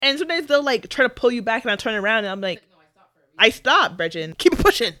And sometimes they'll like try to pull you back and I turn around and I'm like, no, I stopped, Bridget. Keep it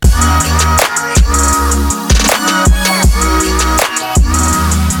pushing.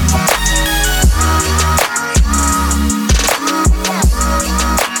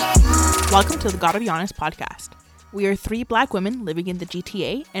 Welcome to the Gotta Be Honest podcast. We are 3 Black women living in the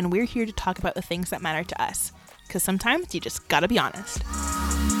GTA, and we're here to talk about the things that matter to us. Because sometimes you just gotta be honest.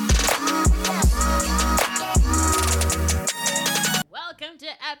 Welcome to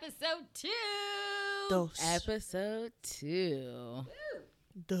episode 2. Episode 2.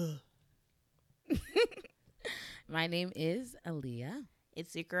 Duh. My name is Aaliyah.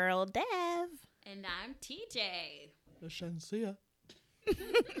 It's your girl, Dev. And I'm TJ. Shansia.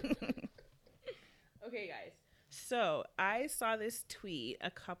 Okay, guys. So I saw this tweet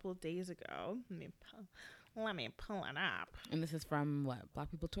a couple days ago. Let me pull it up. And this is from what? Black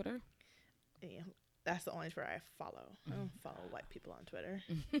People Twitter? Yeah, that's the only Twitter I follow. I don't follow white people on Twitter.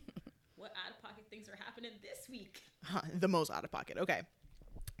 What out-of-pocket things are happening this week? The most out of pocket. Okay.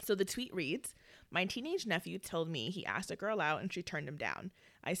 So the tweet reads, my teenage nephew told me he asked a girl out and she turned him down.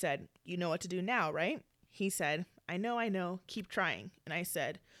 I said, you know what to do now, right? He said, I know, keep trying. And I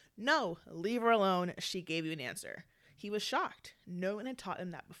said, no, leave her alone. She gave you an answer. He was shocked. No one had taught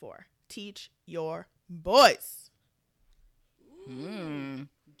him that before. Teach your boys.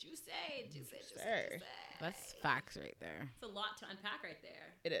 Juicy. That's facts right there. It's a lot to unpack right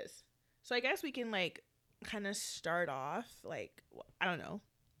there. It is. So I guess we can like kind of start off like, I don't know.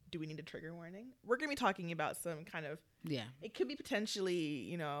 Do we need a trigger warning? We're going to be talking about some kind of, it could be potentially,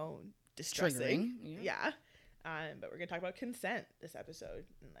 you know, distressing. Triggering. Yeah. But we're going to talk about consent this episode.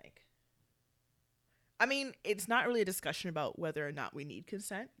 And like, I mean, it's not really a discussion about whether or not we need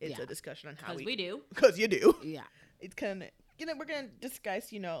consent. It's a discussion on how we do. Because you do. Yeah. It's kind of, you know, we're going to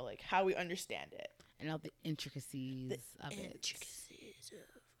discuss, you know, like how we understand it. And all the intricacies of it. Intricacies of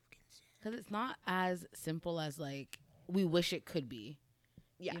consent. Because it's not as simple as like we wish it could be.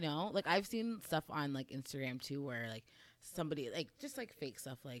 Yeah. You know? Like I've seen stuff on like Instagram too where like somebody like just like fake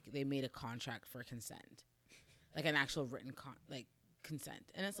stuff like they made a contract for consent. Like an actual written consent.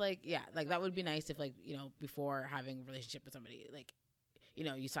 And it's like, yeah, like that would be nice if like, you know, before having a relationship with somebody, like, you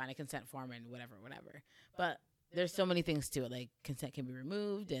know, you sign a consent form and whatever. But there's so many things to it. Like consent can be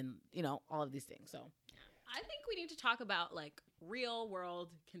removed and, you know, all of these things. So I think we need to talk about like real world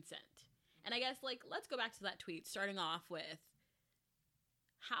consent. And I guess like let's go back to that tweet starting off with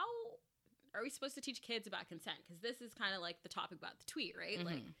how are we supposed to teach kids about consent? Because this is kind of like the topic about the tweet, right? Mm-hmm.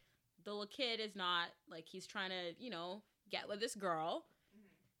 Like the little kid is not like he's trying to, you know, get with this girl.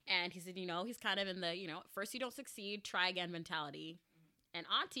 Mm-hmm. And he said, you know, he's kind of in the, you know, first you don't succeed, try again mentality. Mm-hmm. And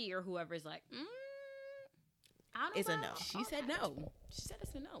auntie or whoever's like, I don't know. A no. She said no. She said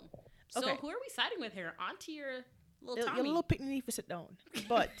it's a no. So Okay. who are we siding with here? Auntie or little Tommy? Your little picnic for sit down.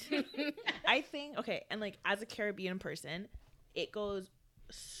 But I think, okay, and like as a Caribbean person, it goes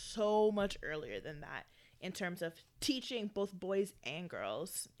so much earlier than that in terms of teaching both boys and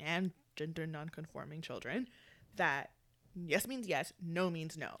girls and gender non-conforming children that yes means yes, no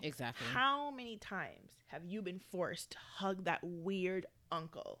means no. Exactly. How many times have you been forced to hug that weird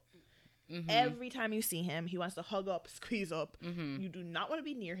uncle? Mm-hmm. Every time you see him, he wants to hug up, squeeze up. Mm-hmm. You do not want to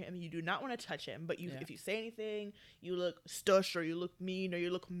be near him. You do not want to touch him. But if you say anything, you look stush or you look mean or you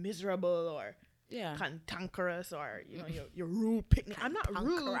look miserable or cantankerous or you know you're rude. I'm not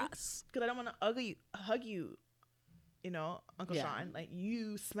rude because I don't want to hug you. You know, Uncle Sean, like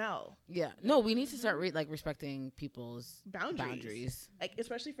you smell. Yeah. No, we need to start respecting people's boundaries. Like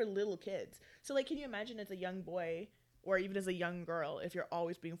especially for little kids. So like, can you imagine as a young boy or even as a young girl, if you're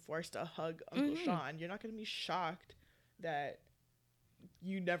always being forced to hug Uncle Sean, you're not going to be shocked that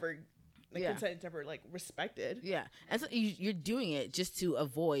you never, consent's never like respected. Yeah, and so you're doing it just to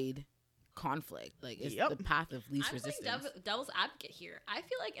avoid conflict. Like it's the path of least resistance. I'm playing devil's advocate here. I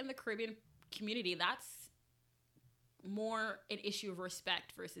feel like in the Caribbean community, that's more an issue of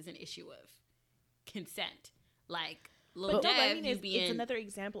respect versus an issue of consent. Like, it's another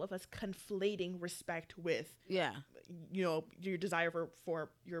example of us conflating respect with, you know, your desire for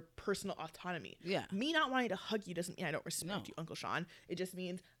your personal autonomy. Yeah. Me not wanting to hug you doesn't mean I don't respect you, Uncle Sean. It just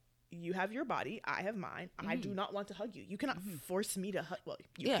means you have your body, I have mine. Mm-hmm. I do not want to hug you. You cannot force me to hug. Well,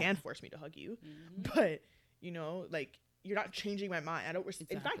 you can force me to hug you, but you know, like you're not changing my mind. I don't.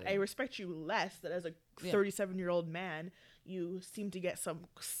 In fact, I respect you less that as a 37-year-old man, you seem to get some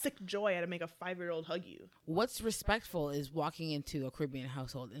sick joy out of make a 5-year-old hug you. What's respectful is walking into a Caribbean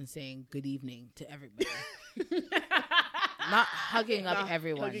household and saying good evening to everybody. Not hugging up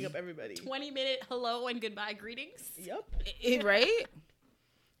everyone. Hugging up everybody. 20-minute hello and goodbye greetings. Yep. Right?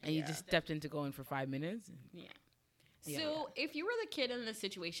 And you just stepped into going for 5 minutes. Yeah. So if you were the kid in this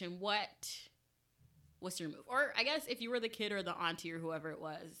situation, what's your move? Or I guess if you were the kid or the auntie or whoever it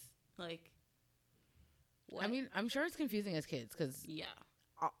was, like, what? I mean, I'm sure it's confusing as kids because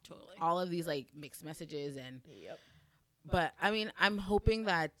totally all of these like mixed messages and. Yep. But I mean, I'm hoping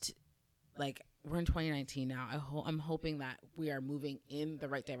that, like, we're in 2019 now. I'm hoping that we are moving in the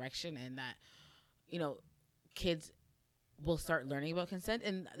right direction and that, you know, kids will start learning about consent.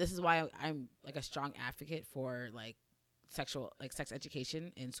 And this is why I'm like a strong advocate for like sex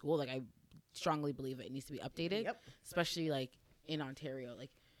education in school. Like, I strongly believe that it needs to be updated, especially like in Ontario. Like,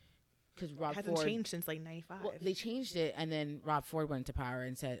 because Rob hasn't changed since like 95. Well, they changed it, and then Rob Ford went into power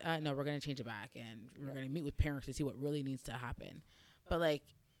and said, no, we're going to change it back, and we're going to meet with parents to see what really needs to happen. But like,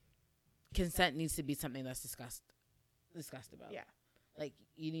 consent needs to be something that's discussed about. Yeah. Like,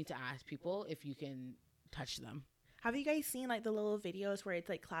 you need to ask people if you can touch them. Have you guys seen like the little videos where it's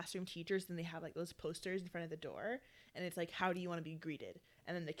like classroom teachers and they have like those posters in front of the door and it's like, how do you want to be greeted?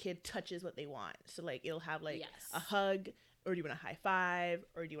 And then the kid touches what they want. So like it'll have like a hug, or do you want a high five,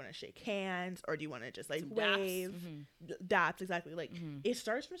 or do you want to shake hands, or do you want to just like wave? Daps, exactly. Like it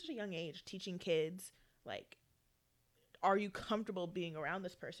starts from such a young age, teaching kids like, are you comfortable being around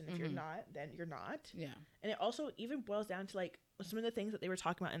this person? If you're not, then you're not. Yeah. And it also even boils down to like some of the things that they were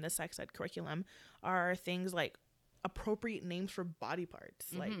talking about in the sex ed curriculum are things like appropriate names for body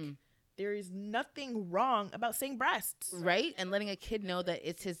parts. Like there is nothing wrong about saying breasts. Right? And letting a kid know that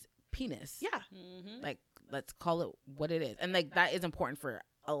it's his penis. Yeah. Like, let's call it what it is. And like that is important for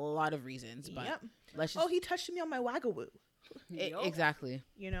a lot of reasons. But let's just... he touched me on my wagawoo. Exactly.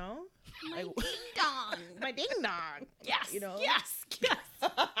 You know? My ding dong. My ding dong. Yes. You know? Yes.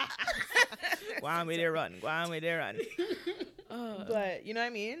 Guam way there run. But you know what I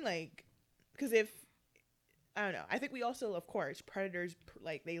mean? Like, because if, I don't know. I think we also, of course, predators,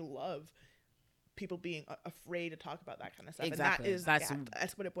 like, they love people being afraid to talk about that kind of stuff. Exactly. And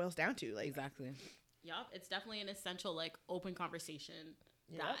that's what it boils down to. Like, exactly. Yep. It's definitely an essential, like, open conversation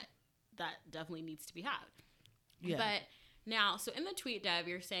that definitely needs to be had. Yeah. But now, so in the tweet, Deb,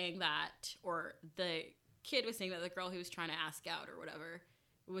 you're saying that, or the kid was saying that the girl who was trying to ask out or whatever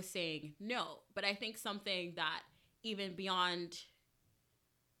was saying no. But I think something that even beyond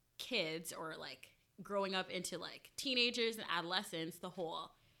kids or, like, growing up into like teenagers and adolescents,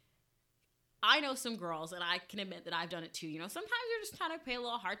 I know some girls, and I can admit that I've done it too. You know, sometimes you're just kind of play a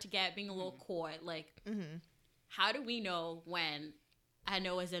little hard to get, being a little coy. Like, how do we know when a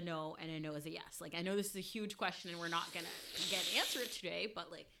no is a no and a no is a yes? Like, I know this is a huge question and we're not gonna answer it today, but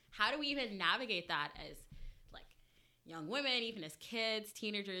like, how do we even navigate that as like young women, even as kids,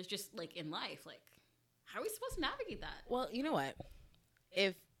 teenagers, just like in life? Like, how are we supposed to navigate that? Well, you know what?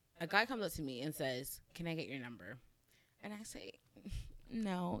 If a guy comes up to me and says, "Can I get your number?" and I say,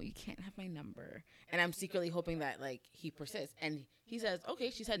 "No, you can't have my number," and I'm secretly hoping that like he persists, and he says,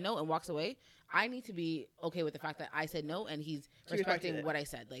 "Okay," she said no, and walks away, I need to be okay with the fact that I said no, and he's respecting what I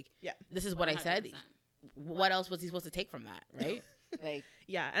said. Like, this is what 100%. I said. What else was he supposed to take from that, right? Like,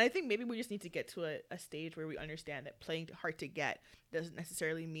 yeah, and I think maybe we just need to get to a stage where we understand that playing hard to get doesn't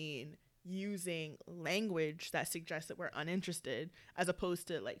necessarily mean using language that suggests that we're uninterested, as opposed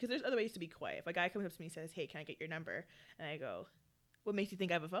to like, because there's other ways to be coy. If a guy comes up to me and says, "Hey, can I get your number?" and I go, "What makes you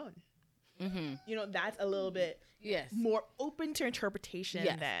think I have a phone?" You know, that's a little bit more open to interpretation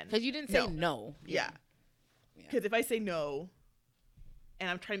than, because you didn't say no. Because if I say no and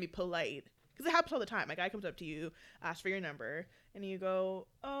I'm trying to be polite, because it happens all the time. A guy comes up to you, asks for your number, and you go,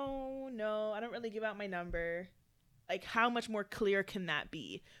 "Oh no, I don't really give out my number." Like, how much more clear can that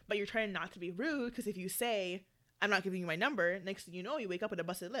be? But you're trying not to be rude, because if you say, "I'm not giving you my number," next thing you know, you wake up with a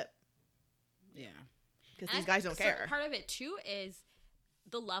busted lip. Yeah. Because these guys don't care. Part of it, too, is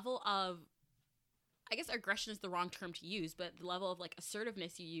the level of, I guess aggression is the wrong term to use, but the level of, like,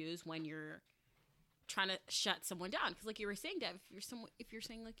 assertiveness you use when you're trying to shut someone down. Because, like you were saying, Deb, if you're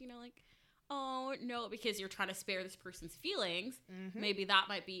saying, like, you know, like, "Oh, no," because you're trying to spare this person's feelings, maybe that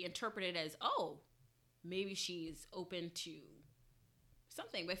might be interpreted as, oh, maybe she's open to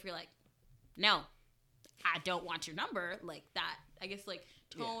something. But if you're like, "No, I don't want your number," like that, I guess like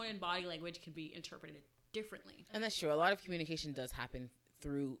tone and body language can be interpreted differently. And that's true. A lot of communication does happen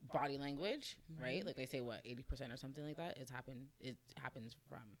through body language, right? Like they say, 80% or something like that. It happens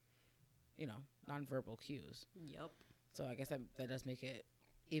from, you know, nonverbal cues. Yep. So I guess that does make it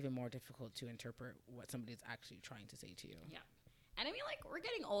even more difficult to interpret what somebody's actually trying to say to you. Yeah. And I mean, like, we're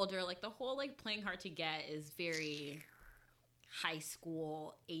getting older. Like, the whole, like, playing hard to get is very high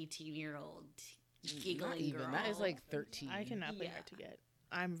school, 18-year-old giggling Not even. girl. That is, like, 13. I cannot play hard to get.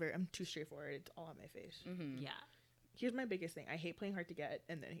 I'm too straightforward. It's all on my face. Yeah. here's my biggest thing. I hate playing hard to get.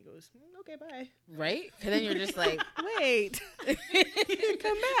 And then he goes, okay, bye. Right? And then you're just like, wait,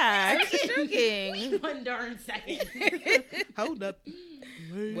 come back. I'm joking. One darn second. Hold up.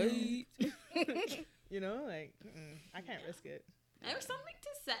 Wait. You know, like, I can't risk it. There's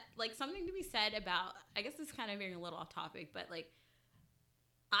something to be said about, I guess this is kind of veering a little off topic, but like,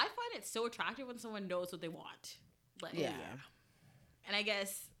 I find it so attractive when someone knows what they want. Like, yeah. And I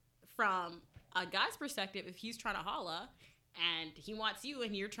guess from a guy's perspective, if he's trying to holla and he wants you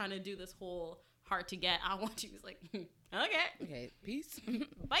and you're trying to do this whole hard to get, I want you, he's like, okay, peace.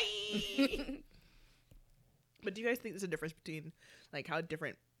 Bye. But do you guys think there's a difference between like how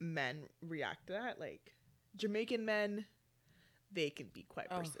different men react to that? Like Jamaican men, they can be quite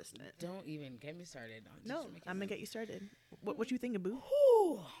persistent. Don't even get me started. No, I'm gonna get you started. What you thinking, boo?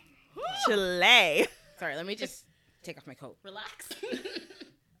 Chile. Sorry, let me just take off my coat. Relax.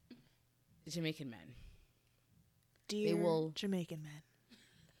 Jamaican men. Dear Jamaican men.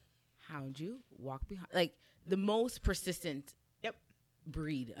 Hound you, walk behind. Like the most persistent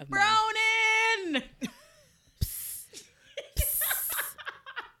breed of Brownin! men.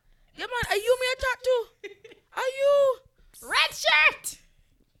 Yeah, man, are you me I talk to? Are you? Red shirt!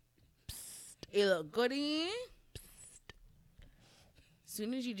 You look goody. As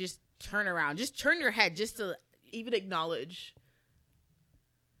soon as you just turn around, just turn your head just to even acknowledge.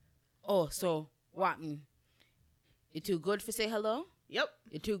 Oh, so what? You too good for say hello? Yep.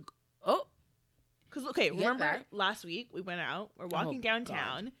 You too. Oh. Because, okay, remember last week we went out, we're walking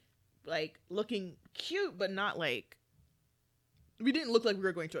downtown, like looking cute, but not like, we didn't look like we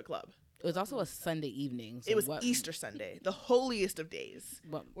were going to a club. It was also a Sunday evening. So it was Easter Sunday, the holiest of days.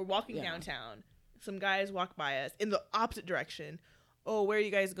 What? We're walking downtown. Some guys walk by us in the opposite direction. Oh, where are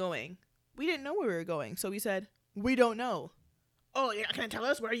you guys going? We didn't know where we were going. So we said, we don't know. Oh, you're not going to tell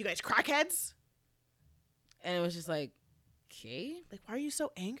us? Where are you guys, crackheads? And it was just like, okay. Like, why are you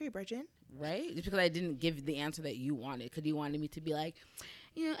so angry, Bridget? Right? Just because I didn't give the answer that you wanted. Because you wanted me to be like,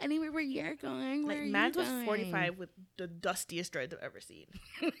 you know, anywhere where you're going. Where like, Mads was 45 with the dustiest dreads I've ever seen.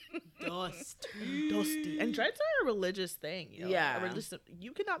 Dusty. And dreads are a religious thing. You know? Yeah.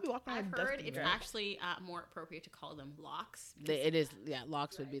 You cannot be walking around I've with heard dusty it's dreads. actually more appropriate to call them locks. It is, yeah,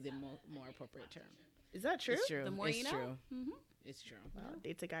 locks would be the more appropriate term. Is that true? It's true. The more it's you know. True. Mm-hmm. It's true. Wow,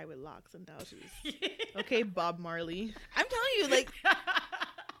 dates a guy with locks and shoes. Okay, Bob Marley. I'm telling you, like,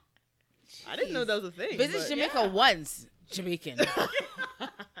 I didn't know that was a thing. Visit Jamaica once. Jamaican.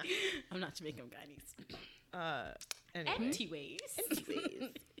 I'm not Jamaican, Guyanese. Anyway. Anyways.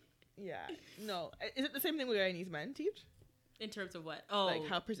 Yeah. No. Is it the same thing with Guyanese men, Teach? In terms of what? Oh. Like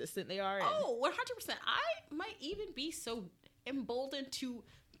how persistent they are? 100%. I might even be so emboldened to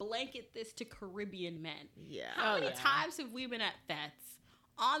blanket this to Caribbean men. Yeah. How many times have we been at fetes,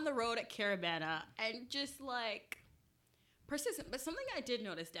 on the road at Caravana, and just like persistent? But something I did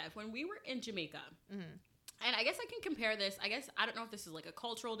notice, Dev, when we were in Jamaica, and I guess I can compare this, I don't know if this is like a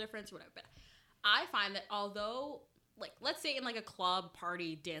cultural difference or whatever, but I find that although, like, let's say in like a club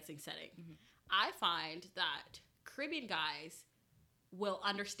party dancing setting, I find that Caribbean guys will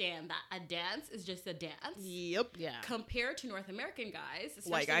understand that a dance is just a dance. Yep. Yeah. Compared to North American guys,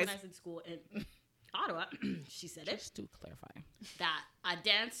 especially White guys. when I was in school in Ottawa, she said it. Just to clarify. That a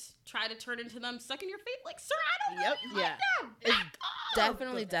dance try to turn into them sucking your feet. Like, sir, I don't really like them. Back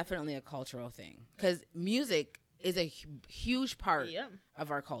off. Definitely a cultural thing. Because music is a huge part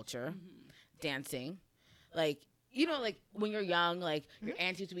of our culture. Dancing. Like, you know, like when you're young, like your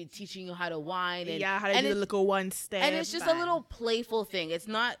auntie used to be teaching you how to whine and how to do the little one step. And it's just a little playful thing. It's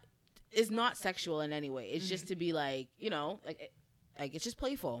not sexual in any way. It's just to be like, you know, like it's just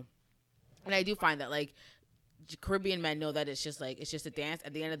playful. And I do find that like Caribbean men know that it's just a dance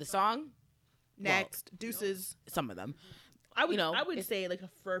at the end of the song. Next, deuces. Some of them. I would say like a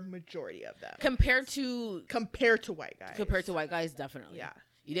firm majority of them. Compared to white guys. Compared to white guys, definitely. Yeah.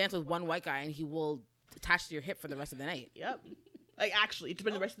 You dance with one white guy and he will attach to your hip for the rest of the night. Yep. Like actually, to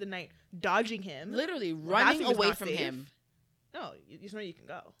spend the rest of the night dodging him. Literally running away from him. No, you know you can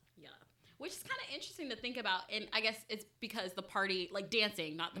go. Yeah. Which is kind of interesting to think about. And I guess it's because the party, like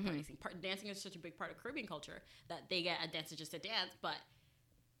dancing, not the party scene. Dancing is such a big part of Caribbean culture that they get a dance is just a dance. But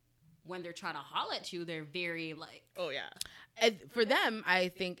when they're trying to holler at you, they're very like... Oh, yeah. And for them, I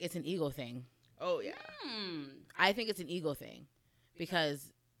think it's an ego thing. Oh, yeah. I think it's an ego thing.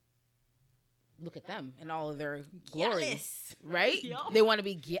 Because... look at them and all of their glory, right? Yep. They want to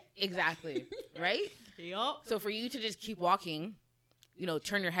be exactly right. Yep. So for you to just keep walking, you know,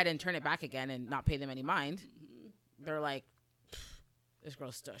 turn your head and turn it back again and not pay them any mind, they're like, this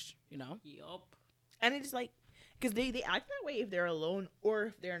girl's stush, you know? Yep. And it's like, because they act that way if they're alone or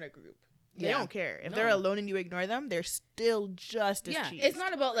if they're in a group. They don't care. If they're alone and you ignore them, they're still just as cheesed. It's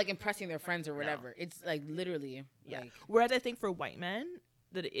not about like impressing their friends or whatever. No. It's like literally. Like, whereas I think for white men,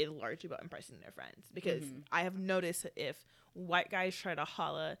 that it is largely about impressing their friends. Because I have noticed that if white guys try to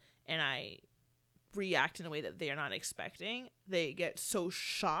holla and I react in a way that they are not expecting, they get so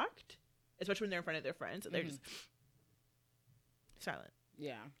shocked, especially when they're in front of their friends, that they're just silent.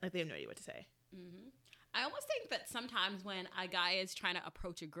 Yeah. Like they have no idea what to say. Mm-hmm. I almost think that sometimes when a guy is trying to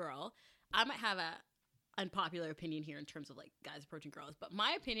approach a girl, I might have a unpopular opinion here in terms of like guys approaching girls, but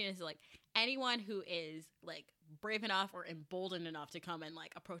my opinion is like anyone who is like brave enough or emboldened enough to come and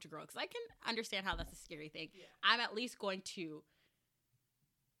like approach a girl, because I can understand how that's a scary thing. Yeah. I'm at least going to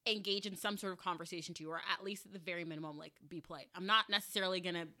engage in some sort of conversation to you, or at least at the very minimum, like be polite. I'm not necessarily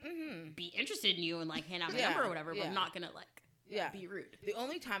gonna be interested in you and like hand out my number or whatever, but I'm not gonna like be rude. The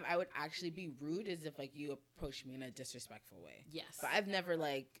only time I would actually be rude is if like you approach me in a disrespectful way. Yes. But I've never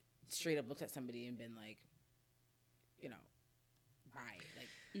like straight up looked at somebody and been like, you know, bye. Like,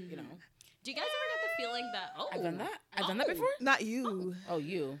 you know. Do you guys ever get the feeling that I've done that? I've done that before? Not you. Oh,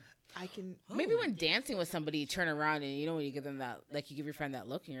 you. I can maybe when dancing with somebody, turn around and you know when you give them that, like you give your friend that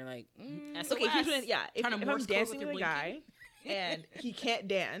look and you're like, okay, here's when, if I'm dancing with a guy and he can't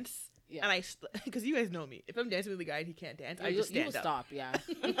dance. Yeah. And because you guys know me, if I'm dancing with a guy and he can't dance, I just stand up. Stop, yeah.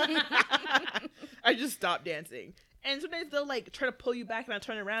 I just stop dancing. And sometimes they'll like try to pull you back and I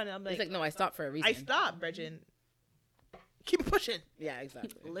turn around and I'm like, it's like, no, I stopped for a reason. I stopped, Bridget. Keep pushing. Yeah,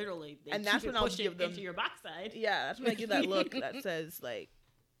 exactly. Literally. And that's when I'll give them into your backside. Yeah, that's when I give that look that says like,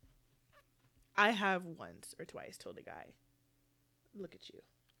 I have once or twice told a guy, look at you.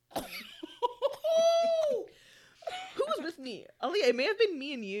 Who was with me? Aaliyah, it may have been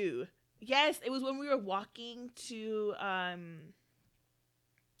me and you. Yes, it was when we were walking to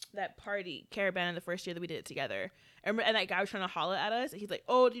that party, Caravan, the first year that we did it together. And that guy was trying to holler at us. And he's like,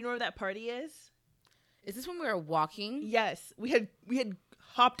 oh, do you know where that party is? Is this when we were walking? Yes. We had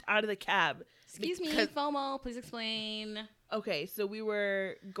hopped out of the cab. Excuse me, FOMO, please explain. Okay, so we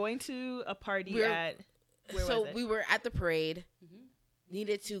were going to a party we were at the parade.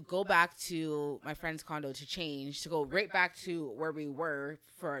 Needed to go back to my friend's condo to change, to go right back to where we were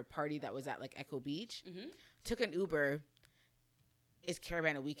for a party that was at like Echo Beach. Took an Uber. It's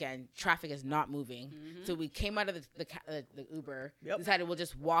Caravan a weekend. Traffic is not moving. So we came out of the Uber, decided we'll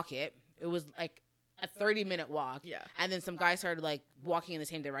just walk it. It was like a 30-minute walk. Yeah. And then some guy started like walking in the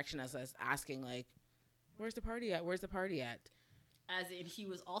same direction as us, asking like, where's the party at? Where's the party at? As in he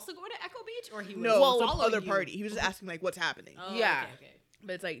was also going to Echo Beach, or he was following other party. He was just asking like, what's happening? Oh, yeah. Okay.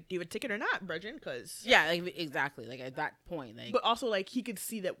 But it's like, do you have a ticket or not, Bridget? Because like, exactly. Like at that point, like. But also, like he could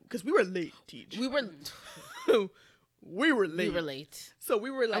see that because we were late. Teach. We were. we were late. We were late. So we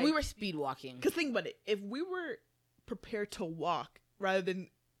were like, and we were speed walking. Because think about it, if we were prepared to walk rather than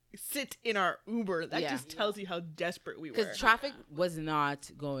sit in our Uber, that just tells you how desperate we were. Because traffic was not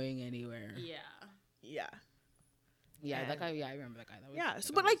going anywhere. Yeah. Yeah, that guy. Yeah, I remember that guy.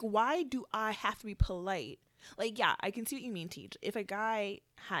 So, but like, why do I have to be polite? Like, yeah, I can see what you mean, Teach. If a guy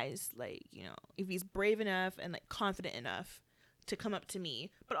has, like, you know, if he's brave enough and, like, confident enough to come up to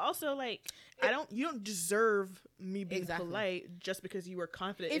me, but also, like, you don't deserve me being polite just because you were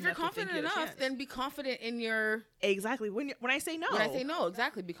confident enough. If you're confident enough, then be confident in your... Exactly. When I say no. When I say no,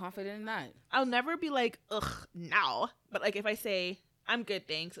 exactly. Be confident in that. I'll never be like, ugh, no. But, like, if I say... I'm good,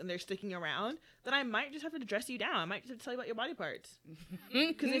 thanks, and they're sticking around, then I might just have to dress you down. I might just have to tell you about your body parts.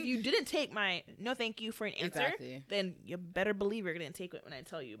 Because if you didn't take my no thank you for an answer, then you better believe you're going to take it when I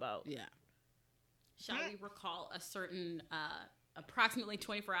tell you about. Yeah. Shall we recall a certain, approximately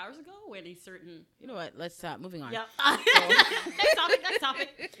 24 hours ago, when a certain... You know what? Let's moving on. Yep. Next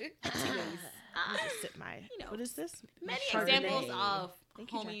topic. Sip my... You know, what is this? Many examples of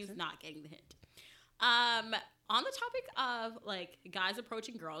homies not getting the hint. On the topic of, like, guys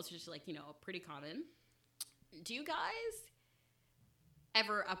approaching girls, which is, like, you know, pretty common, do you guys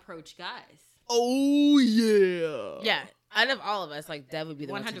ever approach guys? Oh, yeah. Yeah. Out of all of us, like, Dev would be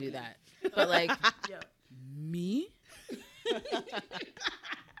the one to do that. But, like, me?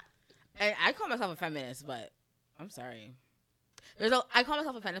 And I call myself a feminist, but I'm sorry. I call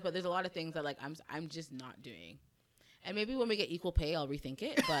myself a feminist, but there's a lot of things that, like, I'm just not doing. And maybe when we get equal pay, I'll rethink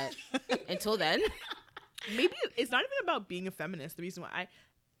it. But until then... Maybe it's not even about being a feminist. The reason why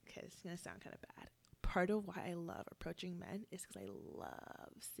it's going to sound kind of bad. Part of why I love approaching men is because I love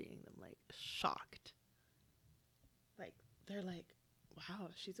seeing them, like, shocked. Like, they're like, wow,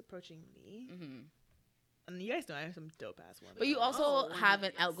 she's approaching me. And you guys know I have some dope-ass ones. But you also have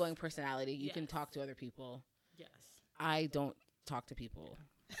an outgoing personality. You can talk to other people. Yes. I don't talk to people.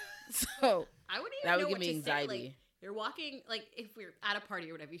 So I wouldn't even know what to say. Like, You're walking, like, if we're at a party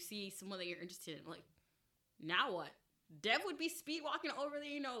or whatever, you see someone that you're interested in, like, now what? Dev would be speed walking over there,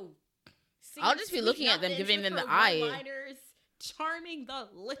 you know. I'll just be looking at them, giving them the eye. Charming the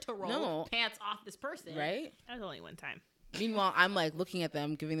literal pants off this person. Right? That was only one time. Meanwhile, I'm like looking at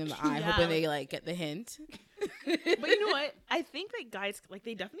them, giving them the eye, hoping they like get the hint. But you know what? I think that guys, like,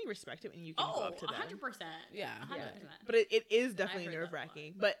 they definitely respect it when you can go up to them. 100%. Yeah. 100%. But it is definitely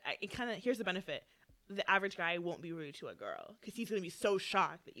nerve-wracking. But it kind of, here's the benefit. The average guy won't be rude to a girl because he's going to be so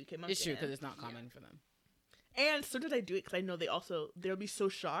shocked that you came up to him. It's true, because it's not common for them. And sometimes I do it because I know they'll be so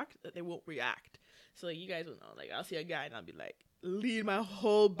shocked that they won't react. So, like, you guys will know. Like, I'll see a guy and I'll be like, lean my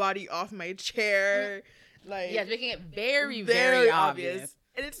whole body off my chair. Like, yeah, making it very, very obvious.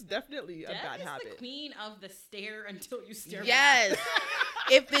 And it's definitely a bad habit. The queen of the stare until you stare. Yes.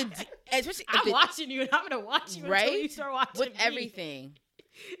 Especially I'm watching you and I'm going to watch you until you start watching with me. Everything.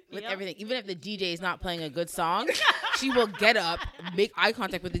 With everything. Even if the DJ is not playing a good song, she will get up, make eye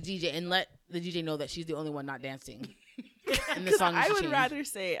contact with the DJ, and let the DJ know that she's the only one not dancing. And the song I would rather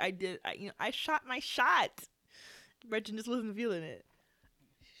say I shot my shot. Gretchen just wasn't feeling it.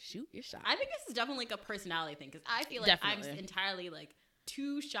 Shoot your shot. I think this is definitely like a personality thing because I feel like I'm just entirely like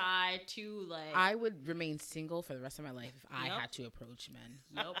too shy, too like. I would remain single for the rest of my life if I had to approach men.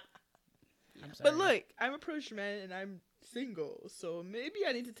 Nope. I'm sorry. But look, I'm approached men and I'm single, so maybe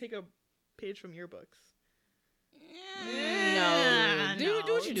I need to take a page from your books. No. Do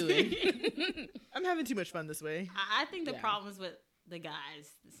what you're doing. I'm having too much fun this way. I think the problem is with the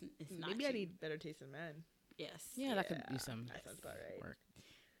guys. It's not maybe I need better taste in men. Yes. Yeah, that could be some. That sounds about right. Work.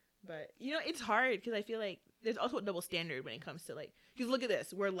 But, it's hard because I feel like there's also a double standard when it comes to, like, because look at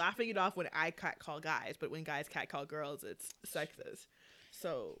this. We're laughing it off when I catcall guys, but when guys catcall girls, it's sexist.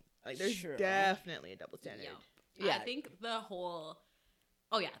 So, like, there's definitely a double standard. Yep. Yeah. I think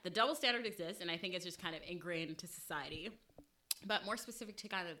the double standard exists, and I think it's just kind of ingrained into society. But more specific to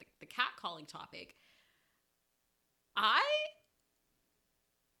kind of the catcalling topic, I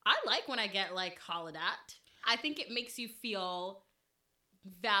like when I get, like, hollered at. I think it makes you feel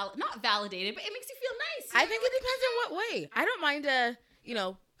not validated, but it makes you feel nice. I think it depends on what way. I don't mind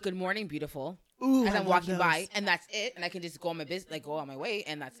good morning, beautiful. Ooh, as I'm walking by, and that's it, and I can just go on my business, like go on my way,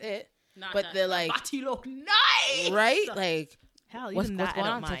 and that's it. But they're like, you look nice, right? Like, hell, what's going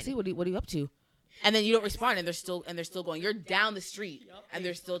on, Sexy? What are you up to? And then you don't respond, and they're still going. You're down the street, and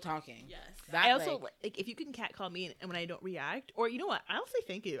they're still talking. Yes. I also like if you can catcall me and when I don't react, or you know what, I'll say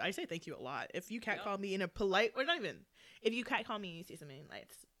thank you. I say thank you a lot. If you catcall me in a polite, or not even, if you catcall me and you say something like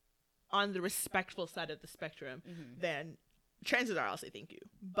on the respectful side of the spectrum, then chances are I'll say thank you.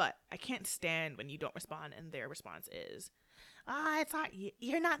 But I can't stand when you don't respond and their response is, it's not,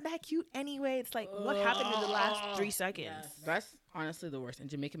 you're not that cute anyway. It's like, what happened in the last 3 seconds? Yes. That's honestly the worst. And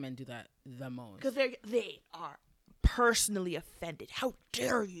Jamaican men do that the most. Because they are personally offended. How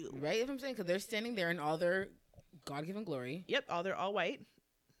dare you? Right? If I'm saying, because they're standing there in all their God-given glory. Yep, they're all white.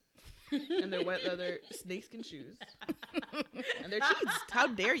 And their wet leather snakeskin shoes. And their cheeks. How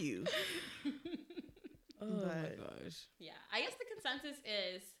dare you? Oh my gosh. Yeah, I guess the consensus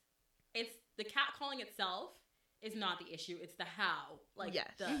is it's the catcalling itself is not the issue. It's the how. Like,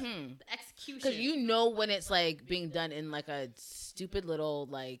 the execution. Because when it's, like, being done in, like, a stupid little,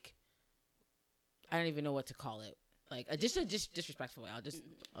 like, I don't even know what to call it. Like, just a disrespectful way. I'll just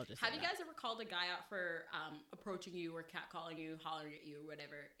Have you guys ever called a guy out for approaching you or catcalling you, hollering at you, or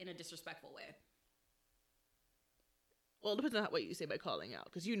whatever, in a disrespectful way? Well, it depends on what you say by calling out.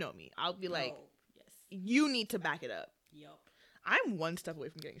 Because you know me. I'll be like, you need to back it up. Yup. I'm one step away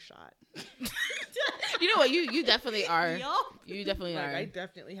from getting shot. You know what? You definitely are. Yup. You definitely are. I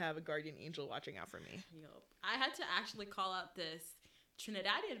definitely have a guardian angel watching out for me. Yup. I had to actually call out this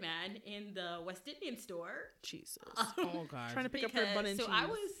Trinidadian man in the West Indian store. Jesus. Oh God. Trying to pick up her bun and cheese. So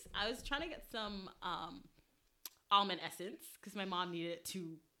I was trying to get some almond essence because my mom needed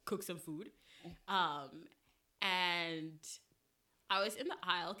to cook some food, and I was in the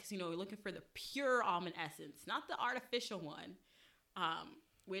aisle because we're looking for the pure almond essence, not the artificial one.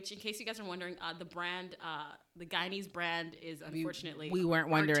 Which, in case you guys are wondering, the brand, the Guyanese brand is unfortunately we weren't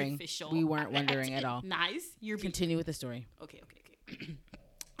wondering. Artificial. We weren't wondering at all. Nice. Continue with the story. Okay.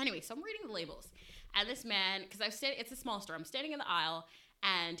 Anyway, so I'm reading the labels, and this man, because it's a small store. I'm standing in the aisle,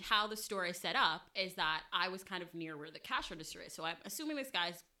 and how the store is set up is that I was kind of near where the cash register is. So I'm assuming this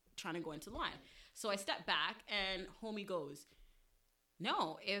guy's trying to go into the line. So I step back, and homie goes,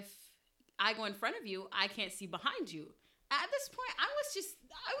 "No, if I go in front of you, I can't see behind you." At this point, I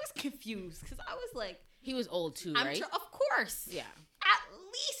was confused because I was like, he was old too, right? Of course. Yeah. At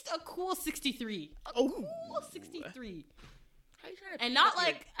least a cool 63. A cool 63. And not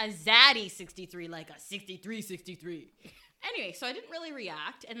like a zaddy 63, like a 63. Anyway, so I didn't really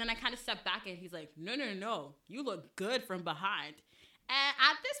react. And then I kind of stepped back and he's like, no. You look good from behind. And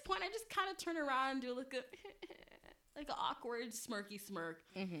at this point, I just kind of turn around and do like an awkward smirky smirk.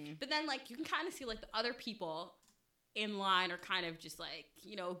 Mm-hmm. But then like you can kind of see like the other people in line are kind of just like,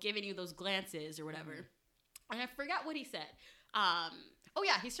 you know, giving you those glances or whatever. Mm-hmm. And I forgot what he said. Oh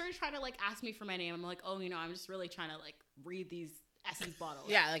yeah, he started trying to like ask me for my name. I'm like, oh, you know, I'm just really trying to like read these Essence bottles.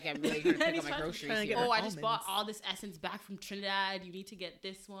 Yeah, like I'm really trying to pick up my groceries. I just bought all this Essence back from Trinidad. You need to get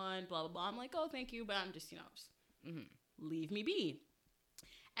this one, blah, blah, blah. I'm like, oh, thank you. But I'm just, you know, leave me be.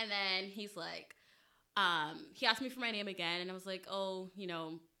 And then he's like, he asked me for my name again. And I was like, oh, you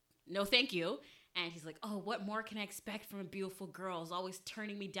know, no, thank you. And he's like, oh, what more can I expect from a beautiful girl? Is always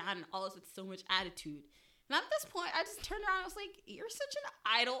turning me down and always with so much attitude. And at this point, I just turned around and I was like, you're such an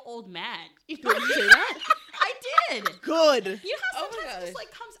idle old man. You know? Did you say that? I did. Good. You know how sometimes it just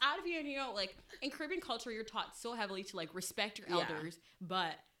like comes out of you and, you know, like in Caribbean culture, you're taught so heavily to like respect your elders.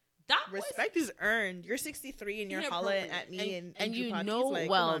 But that respect is earned. You're 63 and you're hollering at me. And you know like,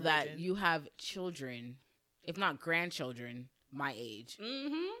 well that you have children, if not grandchildren, my age.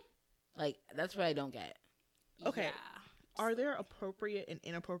 Mm-hmm. Like, that's what I don't get. Okay. Yeah. Are there appropriate and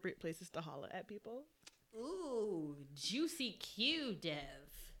inappropriate places to holler at people? Ooh, juicy Q, Dev.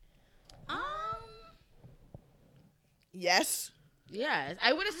 Yes. Yeah,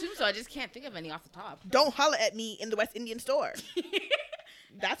 I would assume so. I just can't think of any off the top. Don't holler at me in the West Indian store.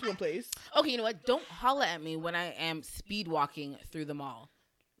 That's one place. Okay, you know what? Don't holler at me when I am speed walking through the mall.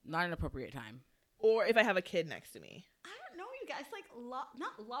 Not an appropriate time. Or if I have a kid next to me. I don't know, you guys. Like,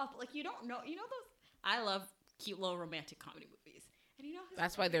 not love, but like, you don't know. You know those? I love cute little romantic comedy movies. And you know,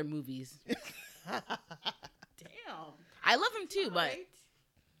 that's why they're movies. Damn. I love them too, but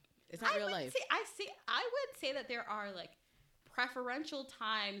it's not real life. I would say that there are like preferential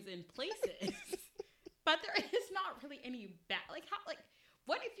times and places, but there is not really any bad. Like how? Like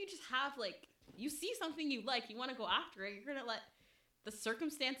what if you just have like you see something you like, you want to go after it, you're gonna let the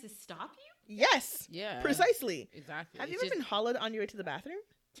circumstances stop you? Yes. Yeah. Precisely. Exactly. Have you ever been hollered on your way to the bathroom?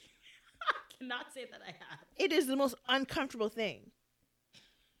 I cannot say that I have. It is the most uncomfortable thing.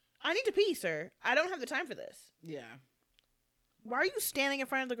 I need to pee, sir. I don't have the time for this. Yeah. Why are you standing in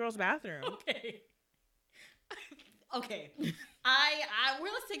front of the girl's bathroom? Okay. Let's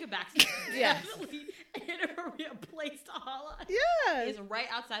take it back. Yes. Definitely an inappropriate place to holla. Yeah. Is right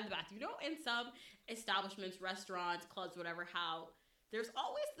outside the bathroom. You know, in some establishments, restaurants, clubs, whatever, how there's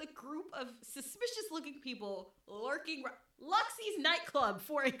always the group of suspicious-looking people lurking. Luxie's nightclub,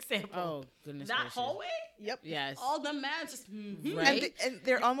 for example. Oh, goodness that gracious. Hallway? Yep. Yes. All the men just... Right? And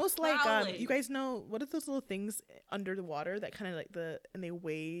they're almost like, you guys know, what are those little things under the water that kind of like and they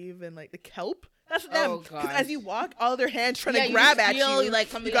wave and like the kelp? That's them. Because as you walk, all their hands trying to grab at you.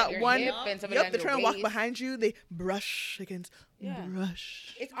 Like you got one. Hip and they're trying to walk behind you. They brush against. Yeah.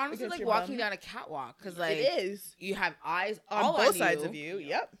 Brush. It's honestly like walking down a catwalk because like it is. You have eyes on both sides of you.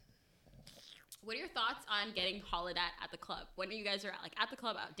 Yep. What are your thoughts on getting hollered at the club? When you guys are at the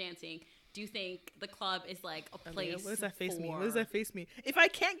club out dancing, do you think the club is like a place? What does that face mean? What does that face mean? If I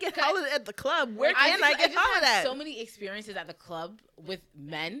can't get hollered at the club, where can I get hollered at? So many experiences at the club with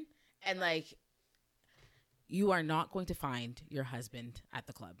men, and like, you are not going to find your husband at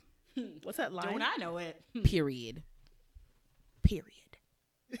the club. What's that line? Don't I know it? Period.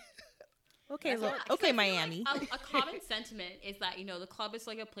 Okay, okay, Miami. Like a common sentiment is that, you know, the club is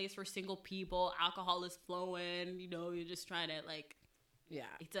like a place for single people. Alcohol is flowing. You know, you're just trying to like, yeah,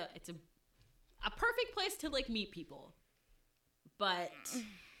 it's a perfect place to like meet people. But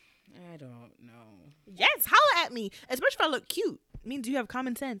I don't know. Yes, holla at me, especially if I look cute. It means you have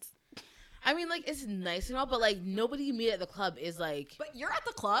common sense. I mean, like, it's nice and all, but like nobody you meet at the club is like. But you're at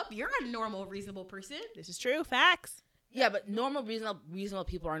the club. You're a normal, reasonable person. This is true. Facts. Yeah, but normal, reasonable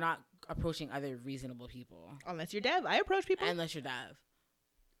people are not approaching other reasonable people. Unless you're Dev. I approach people. Unless you're Dev.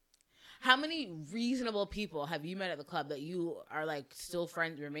 How many reasonable people have you met at the club that you are like still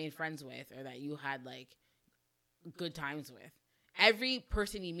remain friends with, or that you had like good times with? Every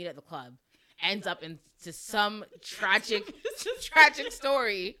person you meet at the club ends up into some tragic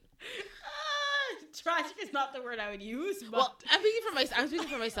story. Tragic is not the word I would use. But well, I'm speaking for myself. I'm speaking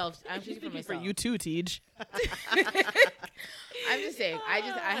for myself. For you too, Tej. I'm just saying. I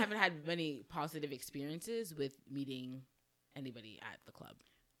haven't had many positive experiences with meeting anybody at the club.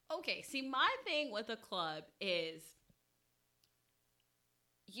 Okay, see, my thing with a club is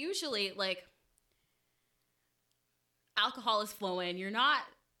usually like alcohol is flowing. You're not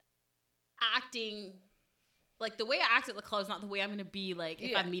acting. Like, the way I act at the club is not the way I'm going to be, like,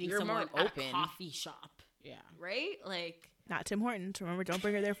 if I'm meeting someone at a coffee shop. Yeah. Right? Like... Not Tim Hortons. Remember, don't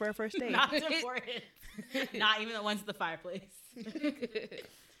bring her there for a first date. Not Tim Hortons. Not even the ones at the fireplace. But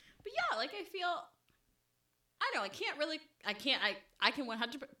yeah, like I feel, I don't know, I can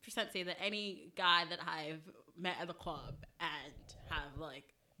 100% say that any guy that I've met at the club and have like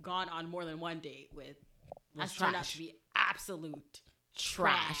gone on more than one date with has turned out to be absolute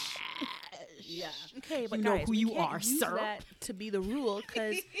trash. Yeah. Okay, but you guys, know who you are, sir. That to be the rule,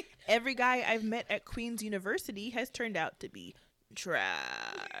 because every guy I've met at Queen's University has turned out to be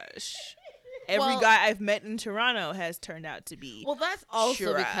trash. Every guy I've met in Toronto has turned out to be. Well, that's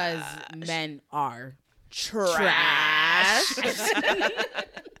also because men are trash.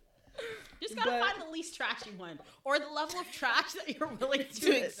 Just gotta find the least trashy one, or the level of trash that you're willing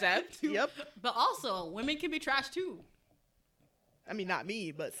to accept. Yep. But also, women can be trash too. I mean, not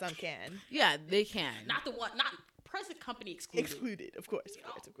me, but some can. Yeah, they can. Not present company excluded. Excluded, of course.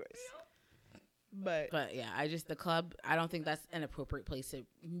 But yeah, the club, I don't think that's an appropriate place to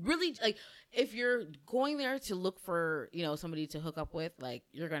really, like, if you're going there to look for, somebody to hook up with, like,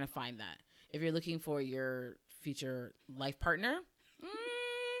 you're going to find that. If you're looking for your future life partner,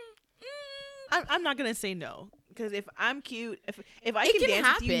 I'm not going to say no. Because if I'm cute, if I can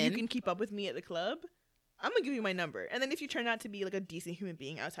dance with you, you can keep up with me at the club, I'm going to give you my number. And then if you turn out to be, like, a decent human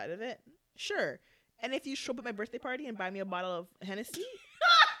being outside of it, sure. And if you show up at my birthday party and buy me a bottle of Hennessy...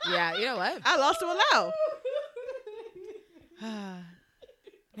 yeah, you know what? I'll also allow.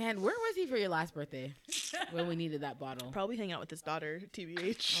 Man, where was he for your last birthday when we needed that bottle? Probably hang out with his daughter,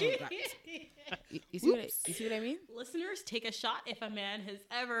 TBH. Oh, you see what I mean? Listeners, take a shot if a man has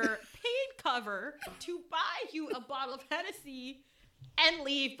ever paid cover to buy you a bottle of Hennessy and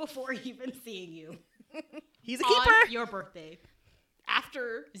leave before even seeing you. He's a keeper. On your birthday.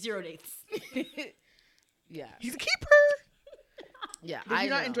 After 0 dates. Yeah. He's a keeper. Yeah, Did you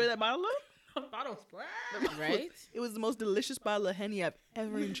not enjoy that bottle though? Bottle splash. Right? It was the most delicious bottle of Henny I've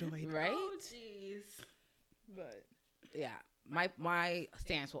ever enjoyed. Right? Oh, jeez. But yeah, my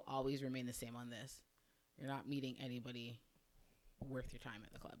stance will always remain the same on this. You're not meeting anybody worth your time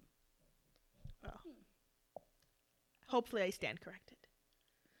at the club. Oh. Hopefully I stand corrected.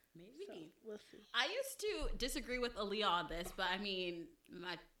 Maybe. So, we'll see. I used to disagree with Aaliyah on this, but I mean,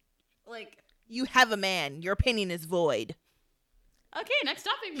 you have a man. Your opinion is void. Okay, next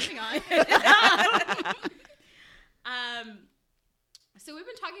topic, moving on. So we've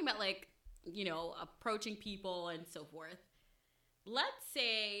been talking about, like, approaching people and so forth. Let's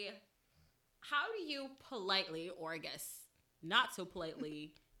say, how do you politely, or I guess not so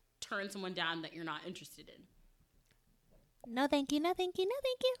politely, turn someone down that you're not interested in? No, thank you. No, thank you. No,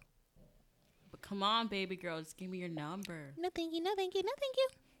 thank you. But come on, baby girl, just give me your number. No, thank you. No, thank you. No, thank you.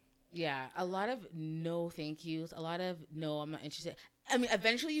 Yeah, a lot of no thank yous, a lot of no, I'm not interested. I mean,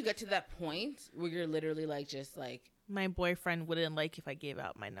 eventually you get to that point where you're literally like, just like, my boyfriend wouldn't like if I gave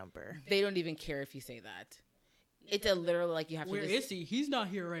out my number. They don't even care if you say that. It's a literal, like, you have to. Where is he? He's not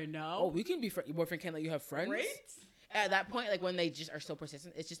here right now. Oh, we can be your boyfriend can't let you have friends. Right? At that point, like, when they just are so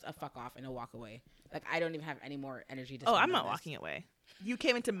persistent, it's just a fuck off and a walk away. Like, I don't even have any more energy to. I'm not walking away. You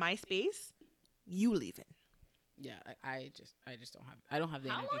came into my space. You leaving. Yeah, I just don't have. I don't have the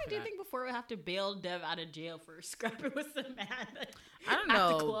energy. How long do you think before we have to bail Dev out of jail for scrapping with some man? I don't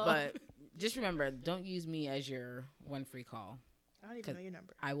know, but just remember, don't use me as your one free call. I don't even know your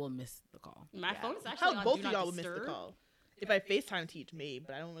number. I will miss the call. My phone is actually on both Do of Not y'all will Disturb. miss the call. If I FaceTime teach me,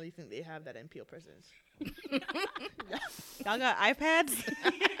 but I don't really think they have that NPO presence. Y'all got iPads?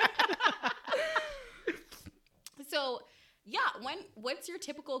 So, yeah, what's your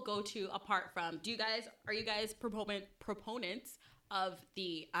typical go-to apart from, are you guys proponents of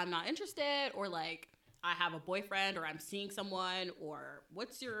the I'm not interested, or like I have a boyfriend, or I'm seeing someone, or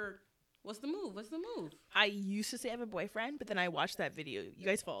what's the move? I used to say I have a boyfriend, but then I watched that video. You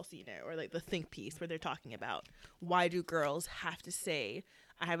guys have all seen it, or like the think piece where they're talking about why do girls have to say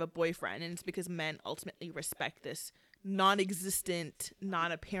I have a boyfriend, and it's because men ultimately respect this non-existent,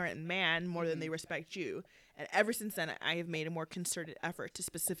 non-apparent man more than they respect you. And ever since then, I have made a more concerted effort to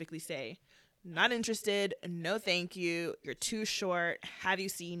specifically say, not interested, no thank you, you're too short, have you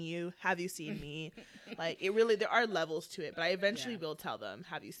seen you, have you seen me? Like, it really, there are levels to it, but I eventually will tell them,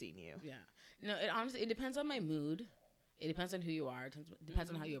 have you seen you? Yeah. No, it depends on my mood. It depends on who you are. It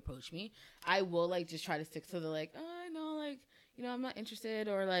depends on how you approach me. I will, like, just try to stick to the, like, oh, no, like, I'm not interested,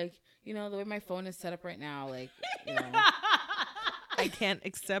 or, like, the way my phone is set up right now, like, I can't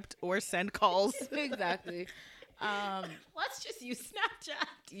accept or send calls. Exactly. Let's just use Snapchat.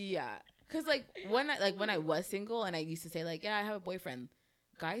 Yeah. Because, when I was single and I used to say, like, yeah, I have a boyfriend,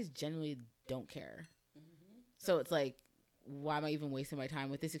 guys generally don't care. Mm-hmm. So it's like, why am I even wasting my time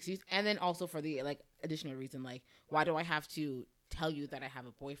with this excuse? And then also for the, like, additional reason. Like, why do I have to tell you that I have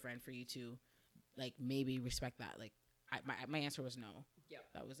a boyfriend for you to, like, maybe respect that? Like, my answer was no. Yeah,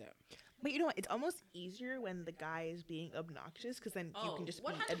 that was it. But you know what? It's almost easier when the guy is being obnoxious, because then you can just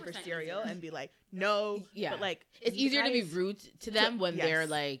be adversarial and be like, no. Yeah. But like, it's easier to be rude to them when they're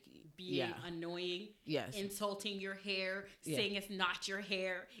like being annoying, insulting your hair, saying it's not your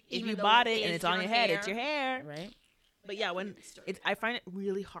hair. If you bought it and it's on your head, it's your hair. Right. But yeah, when I find it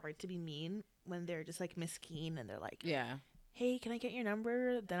really hard to be mean when they're just like Miss Keen and they're like, hey, can I get your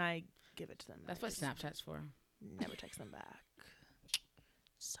number? Then I give it to them. That's what Snapchat's for. Never text them back.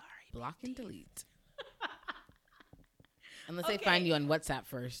 Sorry. Block and delete. Unless they find you on WhatsApp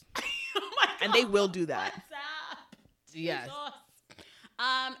first. Oh my God. And they will do that. WhatsApp. Yes.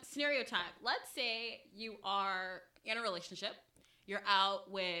 Scenario time. Let's say you are in a relationship. You're out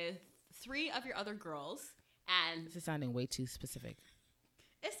with 3 of your other girls. And this is sounding way too specific.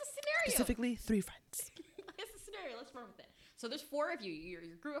 It's a scenario. Specifically, 3 friends. It's a scenario. Let's run with it. So there's 4 of you. You're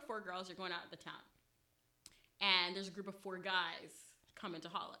a group of 4 girls. You're going out of the town. And there's a group of 4 guys coming to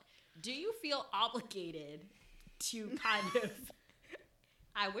holla. Do you feel obligated to kind of...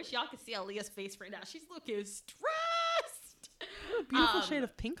 I wish y'all could see Aaliyah's face right now. She's looking stressed. A beautiful shade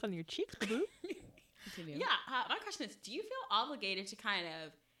of pink on your cheeks, boo. Yeah. My question is, do you feel obligated to kind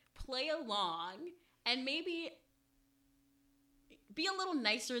of play along and maybe be a little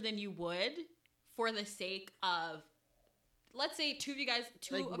nicer than you would for the sake of... Let's say 2 of you guys,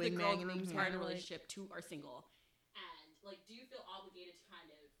 2 like of the girl groups are in a relationship, 2 are single. And, like, do you feel obligated to kind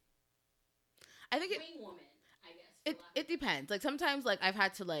of... I think wing woman, I guess. It depends. Like, sometimes, like, I've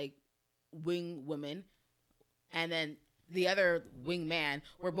had to, like, wing women. And then the other wing man,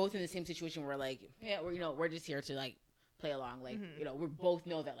 we're both in the same situation where, like, yeah, we're just here to, like, play along. Like, we both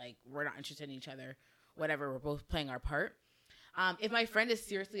know that, like, we're not interested in each other. Whatever, we're both playing our part. If my friend is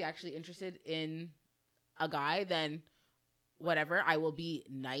seriously actually interested in a guy, then... whatever, I will be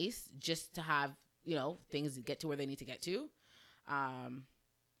nice just to have, things get to where they need to get to.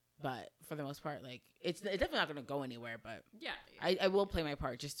 But for the most part, like, it's definitely not going to go anywhere, but yeah. I will play my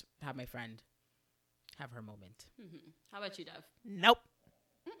part, just have my friend have her moment. Mm-hmm. How about you, Dev? Nope.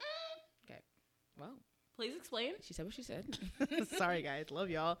 Okay. Well, please explain. She said what she said. Sorry, guys. Love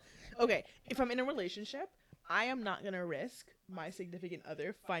y'all. Okay. If I'm in a relationship, I am not going to risk my significant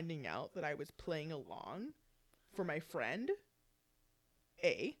other finding out that I was playing along for my friend.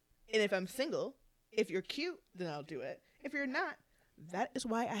 And if I'm single, if you're cute, then I'll do it. If you're not, that is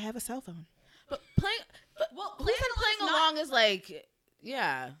why I have a cell phone. But playing along is like,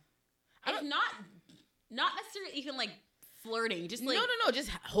 yeah. It's not necessarily even like flirting. Just like no, just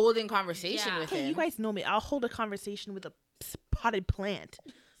holding conversation with him. You guys know me. I'll hold a conversation with a potted plant.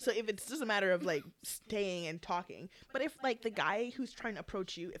 So if it's just a matter of like staying and talking, but if like the guy who's trying to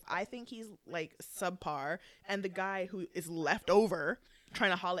approach you, if I think he's like subpar and the guy who is left over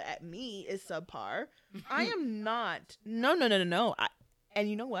trying to holler at me is subpar, I am not. No. And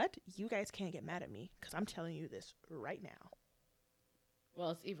you know what? You guys can't get mad at me because I'm telling you this right now.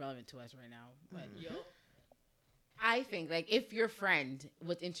 Well, it's irrelevant to us right now. But I think like if your friend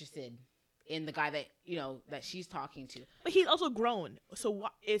was interested in the guy that that she's talking to, but he's also grown. So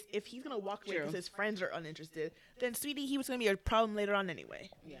if he's gonna walk away because his friends are uninterested, then sweetie, he was gonna be a problem later on anyway.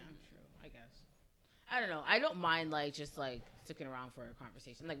 Yeah, true. I guess. I don't know. I don't mind like just like sticking around for a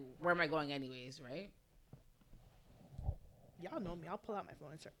conversation. Like, where am I going anyways, right? Y'all know me. I'll pull out my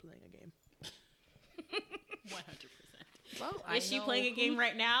phone and start playing a game. 100%. Well, is she playing a game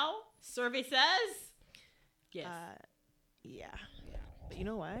right now? Survey says yes. Yeah. But you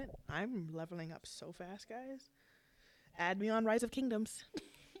know what? I'm leveling up so fast, guys. Add me on Rise of Kingdoms.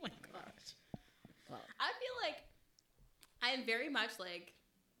 Oh my gosh. Well, I feel like I am very much like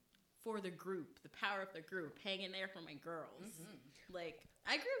for the group, the power of the group, hanging there for my girls. Mm-hmm. Like,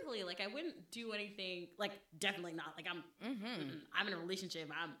 I agree with Lee. Like, I wouldn't do anything. Like, definitely not. Like, I'm in a relationship.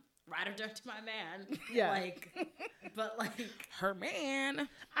 I'm ride or die to my man. Yeah. Like, but like her man.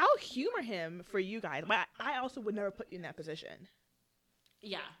 I'll humor him for you guys, but I also would never put you in that position.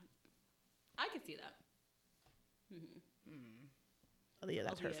 Yeah, I can see that. Oh yeah,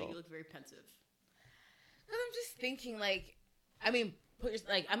 that's hurtful. You look very pensive. Cause I'm just thinking, like, I mean,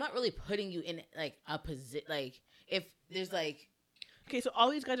 I'm not really putting you in like a position. Like, if there's like, okay, so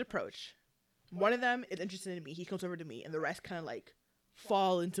all these guys approach. One of them is interested in me. He comes over to me, and the rest kind of like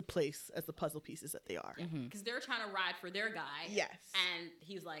fall into place as the puzzle pieces that they are. Because they're trying to ride for their guy. Yes. And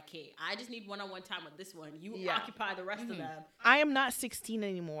he's like, hey, I just need one-on-one time with this one. You occupy the rest of them. I am not 16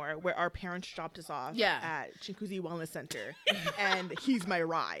 anymore where our parents dropped us off at Chinguzi Wellness Center and he's my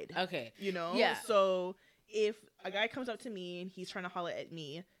ride. Okay. You know? Yeah. So if a guy comes up to me and he's trying to holler at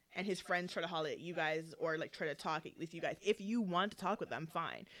me and his friends try to holler at you guys or like try to talk with you guys, if you want to talk with them,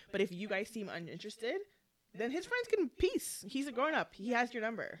 fine. But if you guys seem uninterested, then his friends can peace. He's a grown up. He has your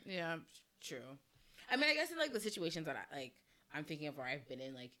number. Yeah, true. I mean, I guess in like the situations that I'm thinking of where I've been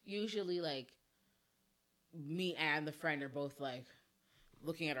in, like usually like me and the friend are both like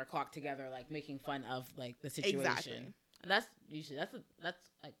looking at our clock together, like making fun of like the situation. Exactly. And that's usually that's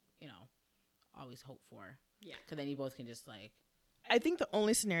like, you know, always hope for. Yeah. Because then you both can just like. I think the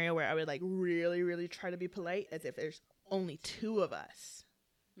only scenario where I would like really, really try to be polite is if there's only two of us.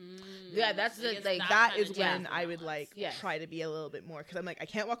 Yeah, that's the like that is when I would like try to be a little bit more, because I'm like, I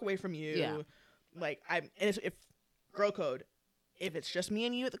can't walk away from you. Yeah. Like if girl code, if it's just me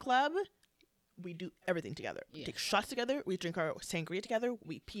and you at the club, we do everything together. We take shots together. We drink our sangria together.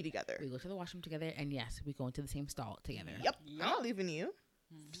 We pee together. We go to the washroom together, and yes, we go into the same stall together. Yep. I'm not leaving you.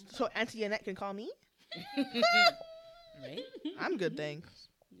 So Auntie Annette can call me. Right? I'm good, thanks.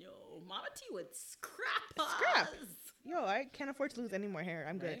 Yo, Mama T would scrap us. Yo, I can't afford to lose any more hair.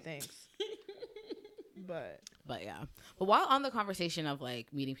 I'm good, thanks. But yeah. But while on the conversation of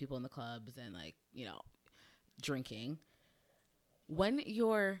like meeting people in the clubs and like, you know, drinking, when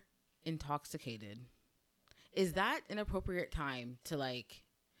you're intoxicated, is that an appropriate time to like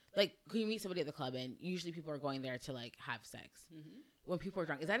when you meet somebody at the club and usually people are going there to like have sex? Mm-hmm. When people are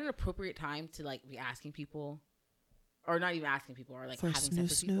drunk, is that an appropriate time to like be asking people, or not even asking people, or like for having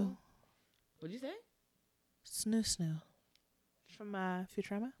sex with people? What'd you say? Snoo. From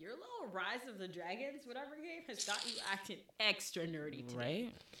Futurama. Your little Rise of the Dragons, whatever game, has got you acting extra nerdy today.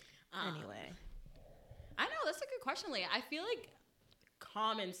 Right? Anyway. I know, that's a good question, Leah. I feel like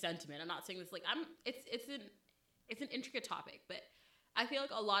common sentiment, I'm not saying this like it's an intricate topic, but I feel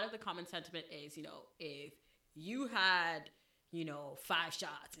like a lot of the common sentiment is, you know, if you had, you know, 5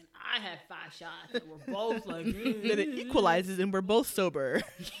 shots and I had 5 shots and we're both like then it equalizes and we're both sober.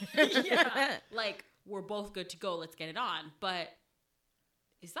 Yeah. Like we're both good to go, let's get it on. But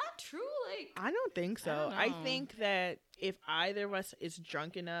is that true? Like I don't think so. I think that if either of us is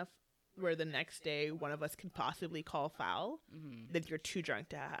drunk enough where the next day one of us could possibly call foul, then you're too drunk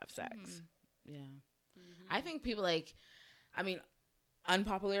to have sex. Yeah. I think people like, I mean,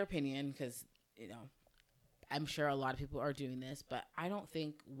 unpopular opinion, because, you know, I'm sure a lot of people are doing this, but I don't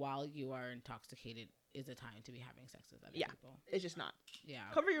think while you are intoxicated is a time to be having sex with other people. It's just not. Yeah.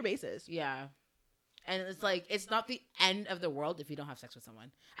 Cover your bases. Yeah. And it's like, it's not the end of the world if you don't have sex with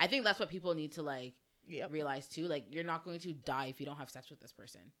someone. I think that's what people need to like realize too. Like, you're not going to die if you don't have sex with this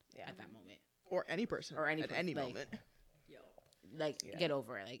person at that moment. Or any person. Or any at any moment. Get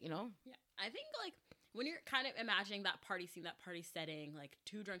over it. Like, you know? Yeah. I think like, when you're kind of imagining that party scene, that party setting, like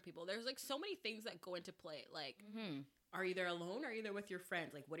 2 drunk people, there's like so many things that go into play. Like, are you there alone or are you there with your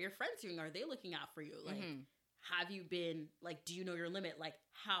friends? Like, what are your friends doing? Are they looking out for you? Like, have you been, like, do you know your limit? Like,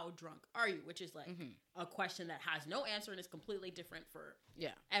 how drunk are you? Which is like a question that has no answer and is completely different for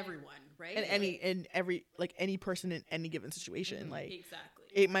everyone, right? And any person in any given situation. Like, exactly.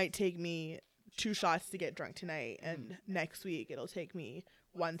 It might take me 2 shots to get drunk tonight, and next week it'll take me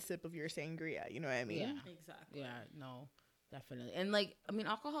 1 sip of your sangria, you know what I mean? Yeah, exactly. Yeah, no, definitely. And like, I mean,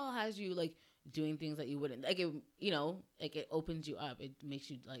 alcohol has you like doing things that you wouldn't, like, it, you know, like it opens you up. It makes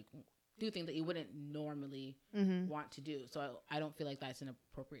you like do things that you wouldn't normally want to do. So I don't feel like that's an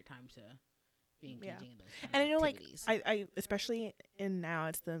appropriate time to be engaging in those kind and of I know activities. like I especially in now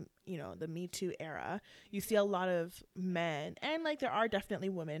it's the, you know, the Me Too era, you see a lot of men, and like there are definitely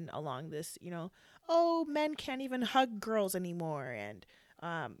women along this, you know, oh, men can't even hug girls anymore, and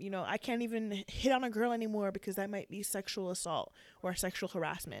you know, I can't even hit on a girl anymore because that might be sexual assault or sexual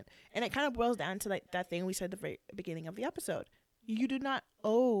harassment. And it kind of boils down to like that thing we said at the very beginning of the episode. You do not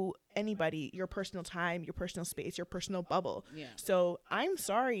owe anybody your personal time, your personal space, your personal bubble. Yeah. So I'm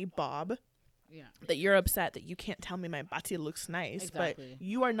sorry, Bob, that you're upset that you can't tell me my bati looks nice, but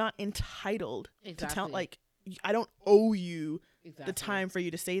you are not entitled to tell, like, I don't owe you the time for you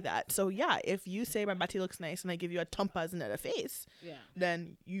to say that. So yeah, if you say my bati looks nice and I give you a tumpas and a face,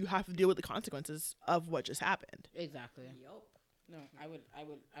 then you have to deal with the consequences of what just happened. Exactly. Yep. No, I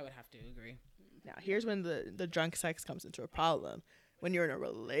would have to agree. Now here's when the drunk sex comes into a problem. When you're in a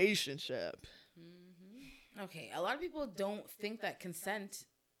relationship. Okay, a lot of people don't think that consent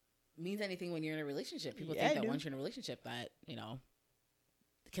means anything when you're in a relationship. People think that once you're in a relationship that, you know,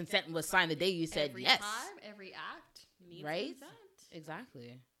 consent was signed the day you said every yes. Time, every act needs consent.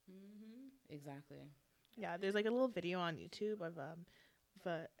 Exactly. Exactly. Yeah, there's like a little video on YouTube of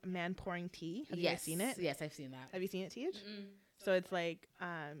a man pouring tea. Have you guys seen it? Yes, I've seen that. Have you seen it, Tej? So it's like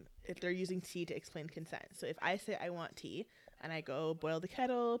if they're using tea to explain consent. So if I say I want tea and I go boil the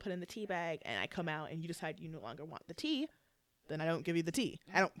kettle, put in the tea bag, and I come out and you decide you no longer want the tea, then I don't give you the tea.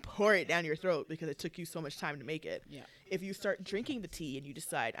 I don't pour it down your throat because it took you so much time to make it. Yeah. If you start drinking the tea and you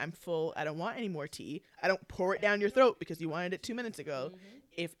decide, I'm full, I don't want any more tea, I don't pour it down your throat because you wanted it 2 minutes ago. Mm-hmm.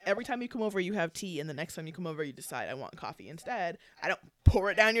 If every time you come over you have tea and the next time you come over you decide, I want coffee instead, I don't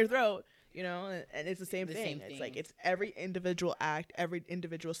pour it down your throat. You know, and it's the same thing. It's like it's every individual act, every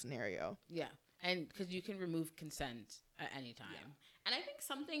individual scenario. Yeah. And because you can remove consent at any time. Yeah. And I think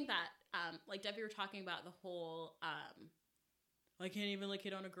something that, like Debbie, were talking about the whole, I can't even like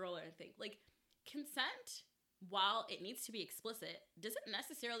hit on a girl or anything. Like, consent, while it needs to be explicit, doesn't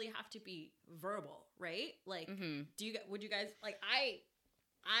necessarily have to be verbal, right? Like, would you guys, like,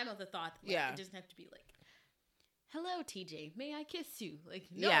 I'm of the thought that it doesn't have to be like, hello, TJ, may I kiss you? Like,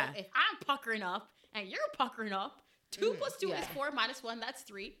 no, if I'm puckering up and you're puckering up, 2 + 2 is 4 - 1, that's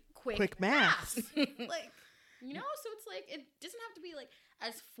 3. Quick math. Like, you know, so it's like, it doesn't have to be like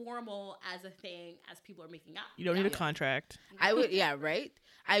as formal as a thing as people are making up. You don't need a contract. I would, right?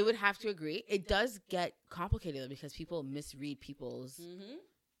 I would have to agree. It does get complicated because people misread people's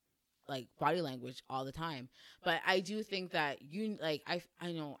like body language all the time. But I do think that you, like,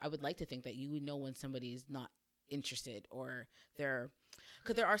 I know, I would like to think that you would know when somebody's not interested or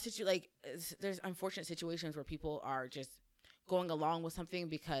because there are there's unfortunate situations where people are just going along with something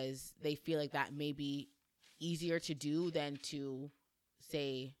because they feel like that may be easier to do than to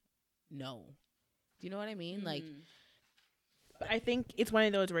say no. Do you know what I mean? Like, I think it's one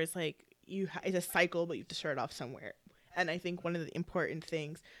of those where it's like it's a cycle, but you have to start off somewhere. And I think one of the important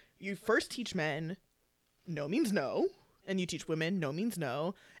things, you first teach men no means no, and you teach women no means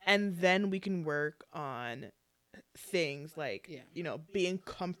no, and then we can work on things like you know, being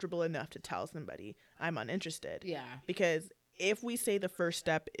comfortable enough to tell somebody I'm uninterested. Yeah. Because if we say the first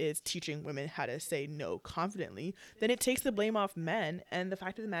step is teaching women how to say no confidently, then it takes the blame off men. And the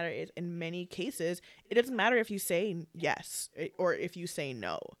fact of the matter is, in many cases, it doesn't matter if you say yes or if you say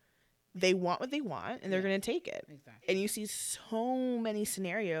no. They want what they want, and they're going to take it. Exactly. And you see so many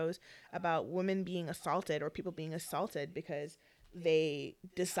scenarios about women being assaulted or people being assaulted because they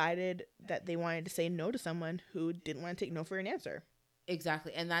decided that they wanted to say no to someone who didn't want to take no for an answer.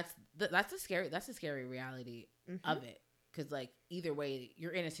 Exactly. And that's a scary reality of it. Because, like, either way,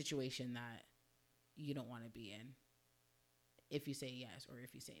 you're in a situation that you don't want to be in if you say yes or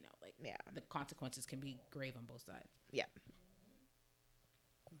if you say no. Like, the consequences can be grave on both sides. Yeah.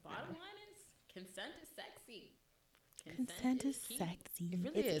 Bottom line is, consent is sexy. Consent is sexy. It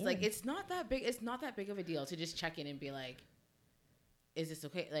really is. Like, it's not that big. It's not that big of a deal to just check in and be like, is this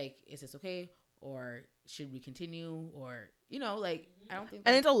okay? Like, is this okay? Or should we continue? Or, you know, like, I don't think.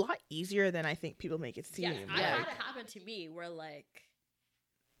 And it's a lot easier than I think people make it seem. Yes, I had it happen to me where, like,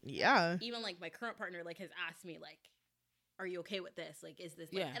 even like my current partner, like, has asked me, like, are you okay with this? Like, is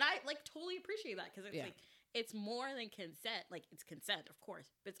this, like, and I, like, totally appreciate that because it's like, it's more than consent. Like, it's consent, of course,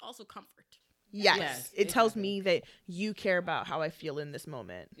 but it's also comfort. Yes. It tells me that you care about how I feel in this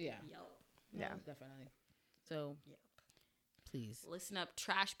moment. Yeah. Yep. Yeah, definitely. So, please listen up,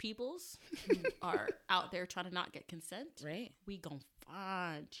 trash peoples who are out there trying to not get consent. Right? We gon'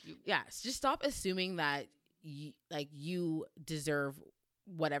 find you. Yeah. Just stop assuming that you deserve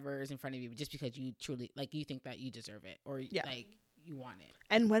whatever is in front of you just because you truly, like, you think that you deserve it or like you want it.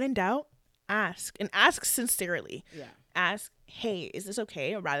 And when in doubt, ask, and ask sincerely. Yeah. Ask, hey, is this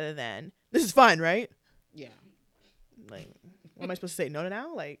okay? Rather than, this is fine, right? Yeah. Like, what am I supposed to say? No to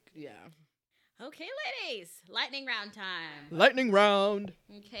now? Like, yeah. Okay, ladies, lightning round time. Lightning round.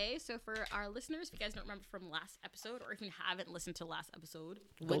 Okay, so for our listeners, if you guys don't remember from last episode, or if you haven't listened to last episode,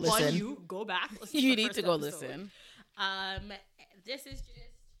 go listen. You go back. You need to go listen. This is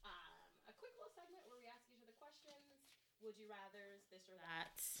just a quick little segment where we ask each other questions. Would you rather this or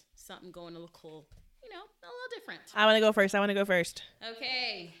that? Something going a little, you know, a little different. I want to go first.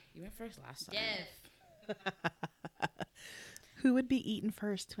 Okay. You went first last time. Dev. Who would be eaten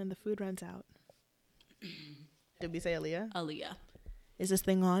first when the food runs out? Did we say Aaliyah? Aaliyah. Is this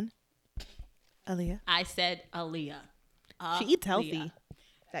thing on? Aaliyah? I said Aaliyah. She eats healthy.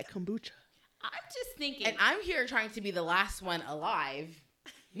 That kombucha. I'm just thinking. And I'm here trying to be the last one alive.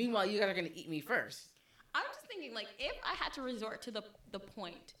 Meanwhile, you guys are going to eat me first. I'm just thinking, like, if I had to resort to the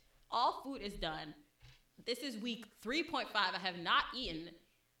point, all food is done. This is week 3.5. I have not eaten.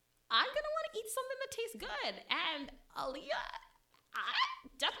 I'm going to want to eat something that tastes good. And Aaliyah, I'm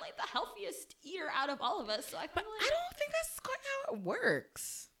definitely the healthiest eater out of all of us. So I feel like, I don't think that's quite how it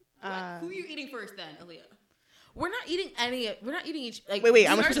works. Who are you eating first then, Aaliyah? We're not eating each. Like, wait,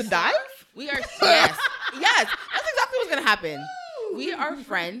 I'm supposed to die? We are, yes. Yes. That's exactly what's going to happen. We are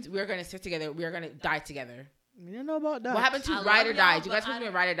friends. We are going to sit together. We are going to die together. We don't know about that. What happened to Ride or Dies? You guys supposed to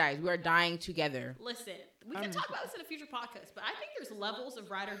be Ride or Dies. We are dying together. Listen, we can talk about this in a future podcast, but I think there's levels of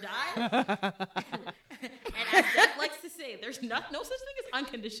Ride or Die. And as Dev likes to say, there's no such thing as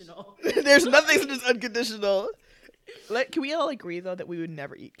unconditional. There's nothing such as unconditional. Can we all agree, though, that we would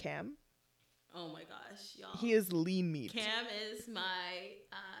never eat Cam? Oh, my gosh, y'all. He is lean meat. Cam is my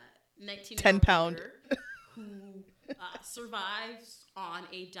 19 10-pound who survives on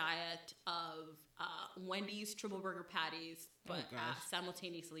a diet of Wendy's triple burger patties, but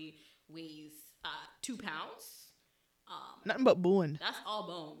simultaneously weighs 2 pounds. Nothing but bone. That's all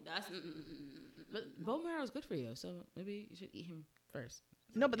bone. That's but bone marrow is good for you, so maybe you should eat him first.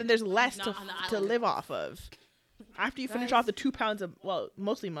 No, but then there's less to live off of. After you finish off the 2 pounds of, well,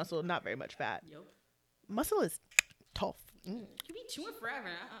 mostly muscle, not very much fat. Yep. Muscle is tough. You be chewing forever.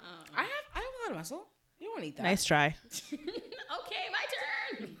 I have a lot of muscle. You don't want to eat that. Nice try. Okay, my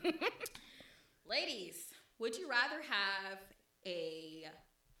turn. Ladies, would you rather have a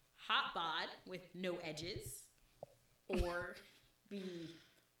hot bod with no edges or be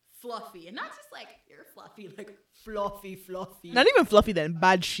fluffy? And not just like you're fluffy, like fluffy. Not even fluffy then,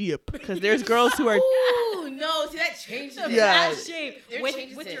 bad shape. Because there's girls who are... Ooh, no, see that changes it. Bad shape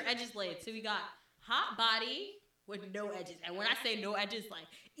with your edges laid. So we got hot body with no edges. And when I say no edges, like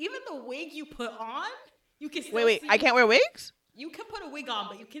even the wig you put on, you can still Wait, I can't wear wigs? You can put a wig on,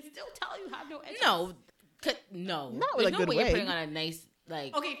 but you can still tell you have no edges. No. Not with a good wig. You're putting on a nice,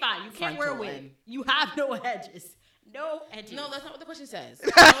 like... Okay, fine. You can't wear a wig. You have no edges. No edges. No, that's not what the question says.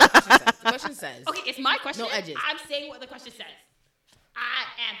 The question says. Okay, it's my question. No edges. I'm saying what the question says. I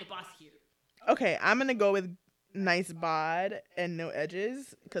am the boss here. Okay, I'm going to go with nice bod and no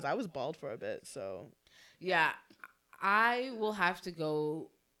edges because I was bald for a bit, so... Yeah, I will have to go...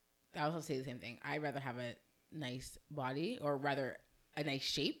 I will say the same thing. I'd rather have a nice body or rather a nice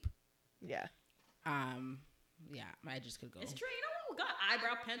shape. Yeah. Yeah, my edges could go. It's true. You know what? We got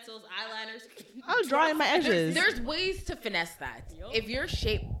eyebrow pencils, eyeliners. I'll draw in my edges. There's ways to finesse that. Yep. If your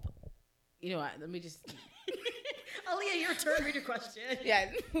shape... You know what? Let me just... Aaliyah, your turn. Read your question. Yeah,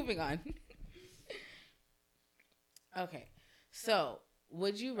 moving on. Okay. So,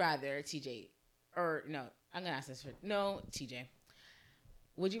 would you rather, TJ... Or, no, I'm going to ask this for... No, TJ.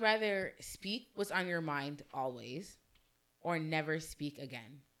 Would you rather speak what's on your mind always or never speak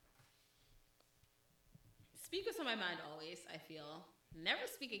again? Speak what's on my mind always, I feel. Never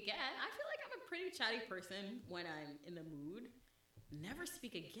speak again. I feel like I'm a pretty chatty person when I'm in the mood. Never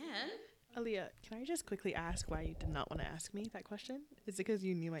speak again. Aaliyah, can I just quickly ask why you did not want to ask me that question? Is it because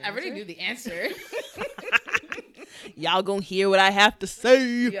you knew my answer? I already knew the answer. Y'all gonna hear what I have to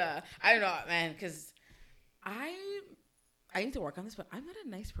say. Yeah. I don't know, man, because I need to work on this, but I'm not a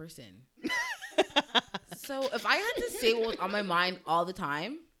nice person. So if I had to say what was on my mind all the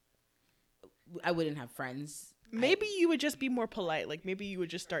time, I wouldn't have friends. Maybe you would just be more polite. Like, maybe you would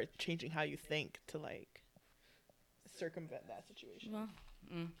just start changing how you think to, like, circumvent that situation. Well,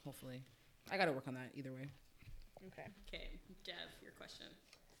 hopefully. I got to work on that either way. Okay, Dev, your question.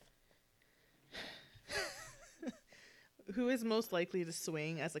 Who is most likely to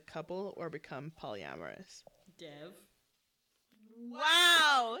swing as a couple or become polyamorous? Dev.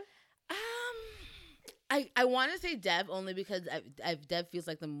 Wow. I want to say Dev only because Dev feels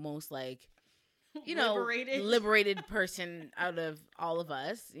like the most, like, you know, liberated person out of all of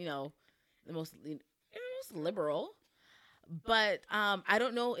us. You know, the most liberal. But I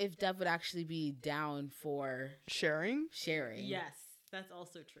don't know if Dev would actually be down for sharing. Yes, that's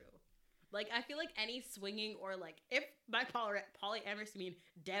also true. Like, I feel like any swinging or, like, if by polyamorous mean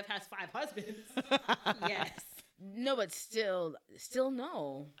Dev has 5 husbands, yes. No, but still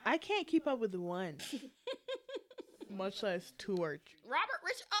no. I can't keep up with one. Much less 2 or... Robert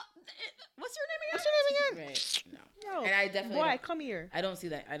Rich... what's your name again? Right. No. And I definitely... Boy, come here. I don't see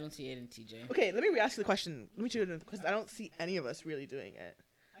that. I don't see it in TJ. Okay, let me re-ask you the question. Let me do it because I don't see any of us really doing it.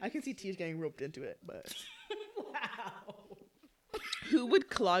 I can see TJ getting roped into it, but... Wow. Who would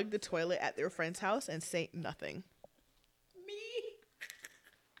clog the toilet at their friend's house and say nothing? Me.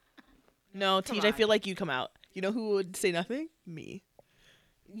 No, TJ, I feel like you'd come out. You know who would say nothing? Me.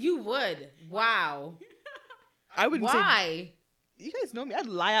 You would. Wow. I wouldn't say... Why? You guys know me. I'd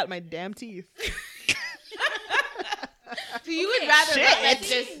lie out my damn teeth. So you would rather let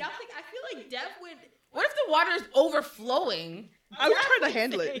just... Nothing. I feel like Dev would... What if the water is overflowing? I would try to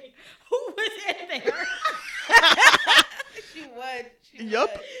handle it. Who was in there? She would. Yup.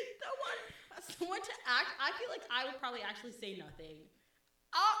 Someone to act... I feel like I would probably actually say nothing.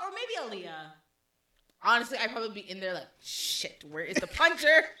 Or maybe Aaliyah. Honestly, I'd probably be in there like, shit, where is the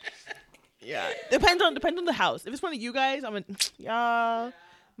puncher? Yeah. Depends on the house. If it's one of you guys, I'm yeah.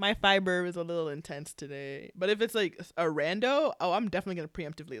 My fiber is a little intense today. But if it's like a rando, I'm definitely going to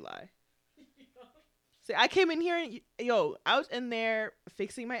preemptively lie. See, I came in here and, I was in there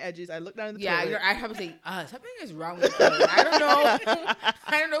fixing my edges. I looked down at the toilet. I have to say, something is wrong with the toilet. I don't know.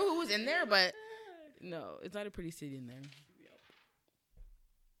 I don't know who was in there, but no, it's not a pretty city in there.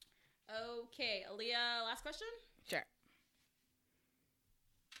 Okay, Aaliyah, last question? Sure.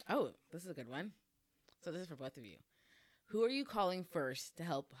 Oh, this is a good one. So this is for both of you. Who are you calling first to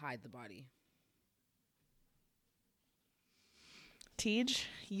help hide the body? Tej,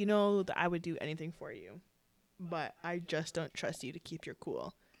 you know that I would do anything for you, but I just don't trust you to keep your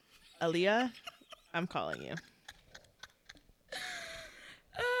cool. Aaliyah, I'm calling you.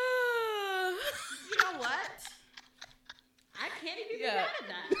 You know what? I can't even be mad at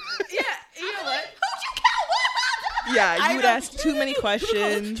that. Yeah, you know what? Who'd you kill? Yeah, you would ask too many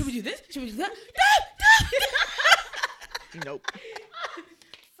questions. Should we do this? Should we do that? Nope.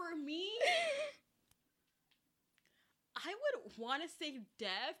 For me, I would want to say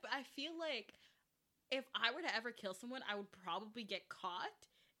Dev, but I feel like if I were to ever kill someone, I would probably get caught.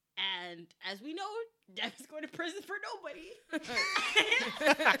 And as we know, Dev is going to prison for nobody.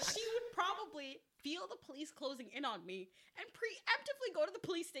 She would probably feel the police closing in on me and preemptively go to the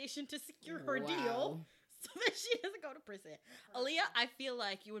police station to secure her deal so that she doesn't go to prison. Aaliyah, I feel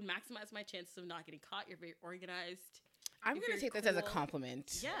like you would maximize my chances of not getting caught. You're very organized. I'm going to take this as a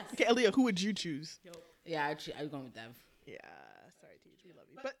compliment. Yes. Okay, Aaliyah, who would you choose? Yeah, I'm going with Dev. Yeah, sorry, Tej, we love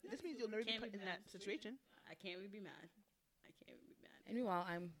you. But this means you'll never be put in that situation. I can't even be mad. And meanwhile,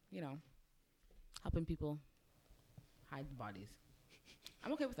 I'm, helping people hide the bodies.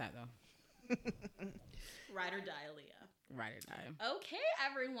 I'm okay with that, though. Ride or die, Aaliyah. Ride or die. Okay,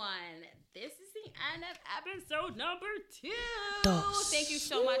 everyone. This is the end of episode number 2. Thank you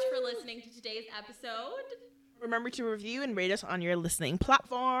so much for listening to today's episode. Remember to review and rate us on your listening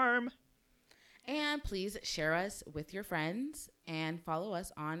platform. And please share us with your friends and follow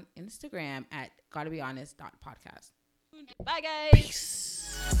us on Instagram at gottabeHonest.podcast. Bye, guys.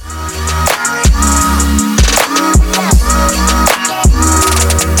 Peace.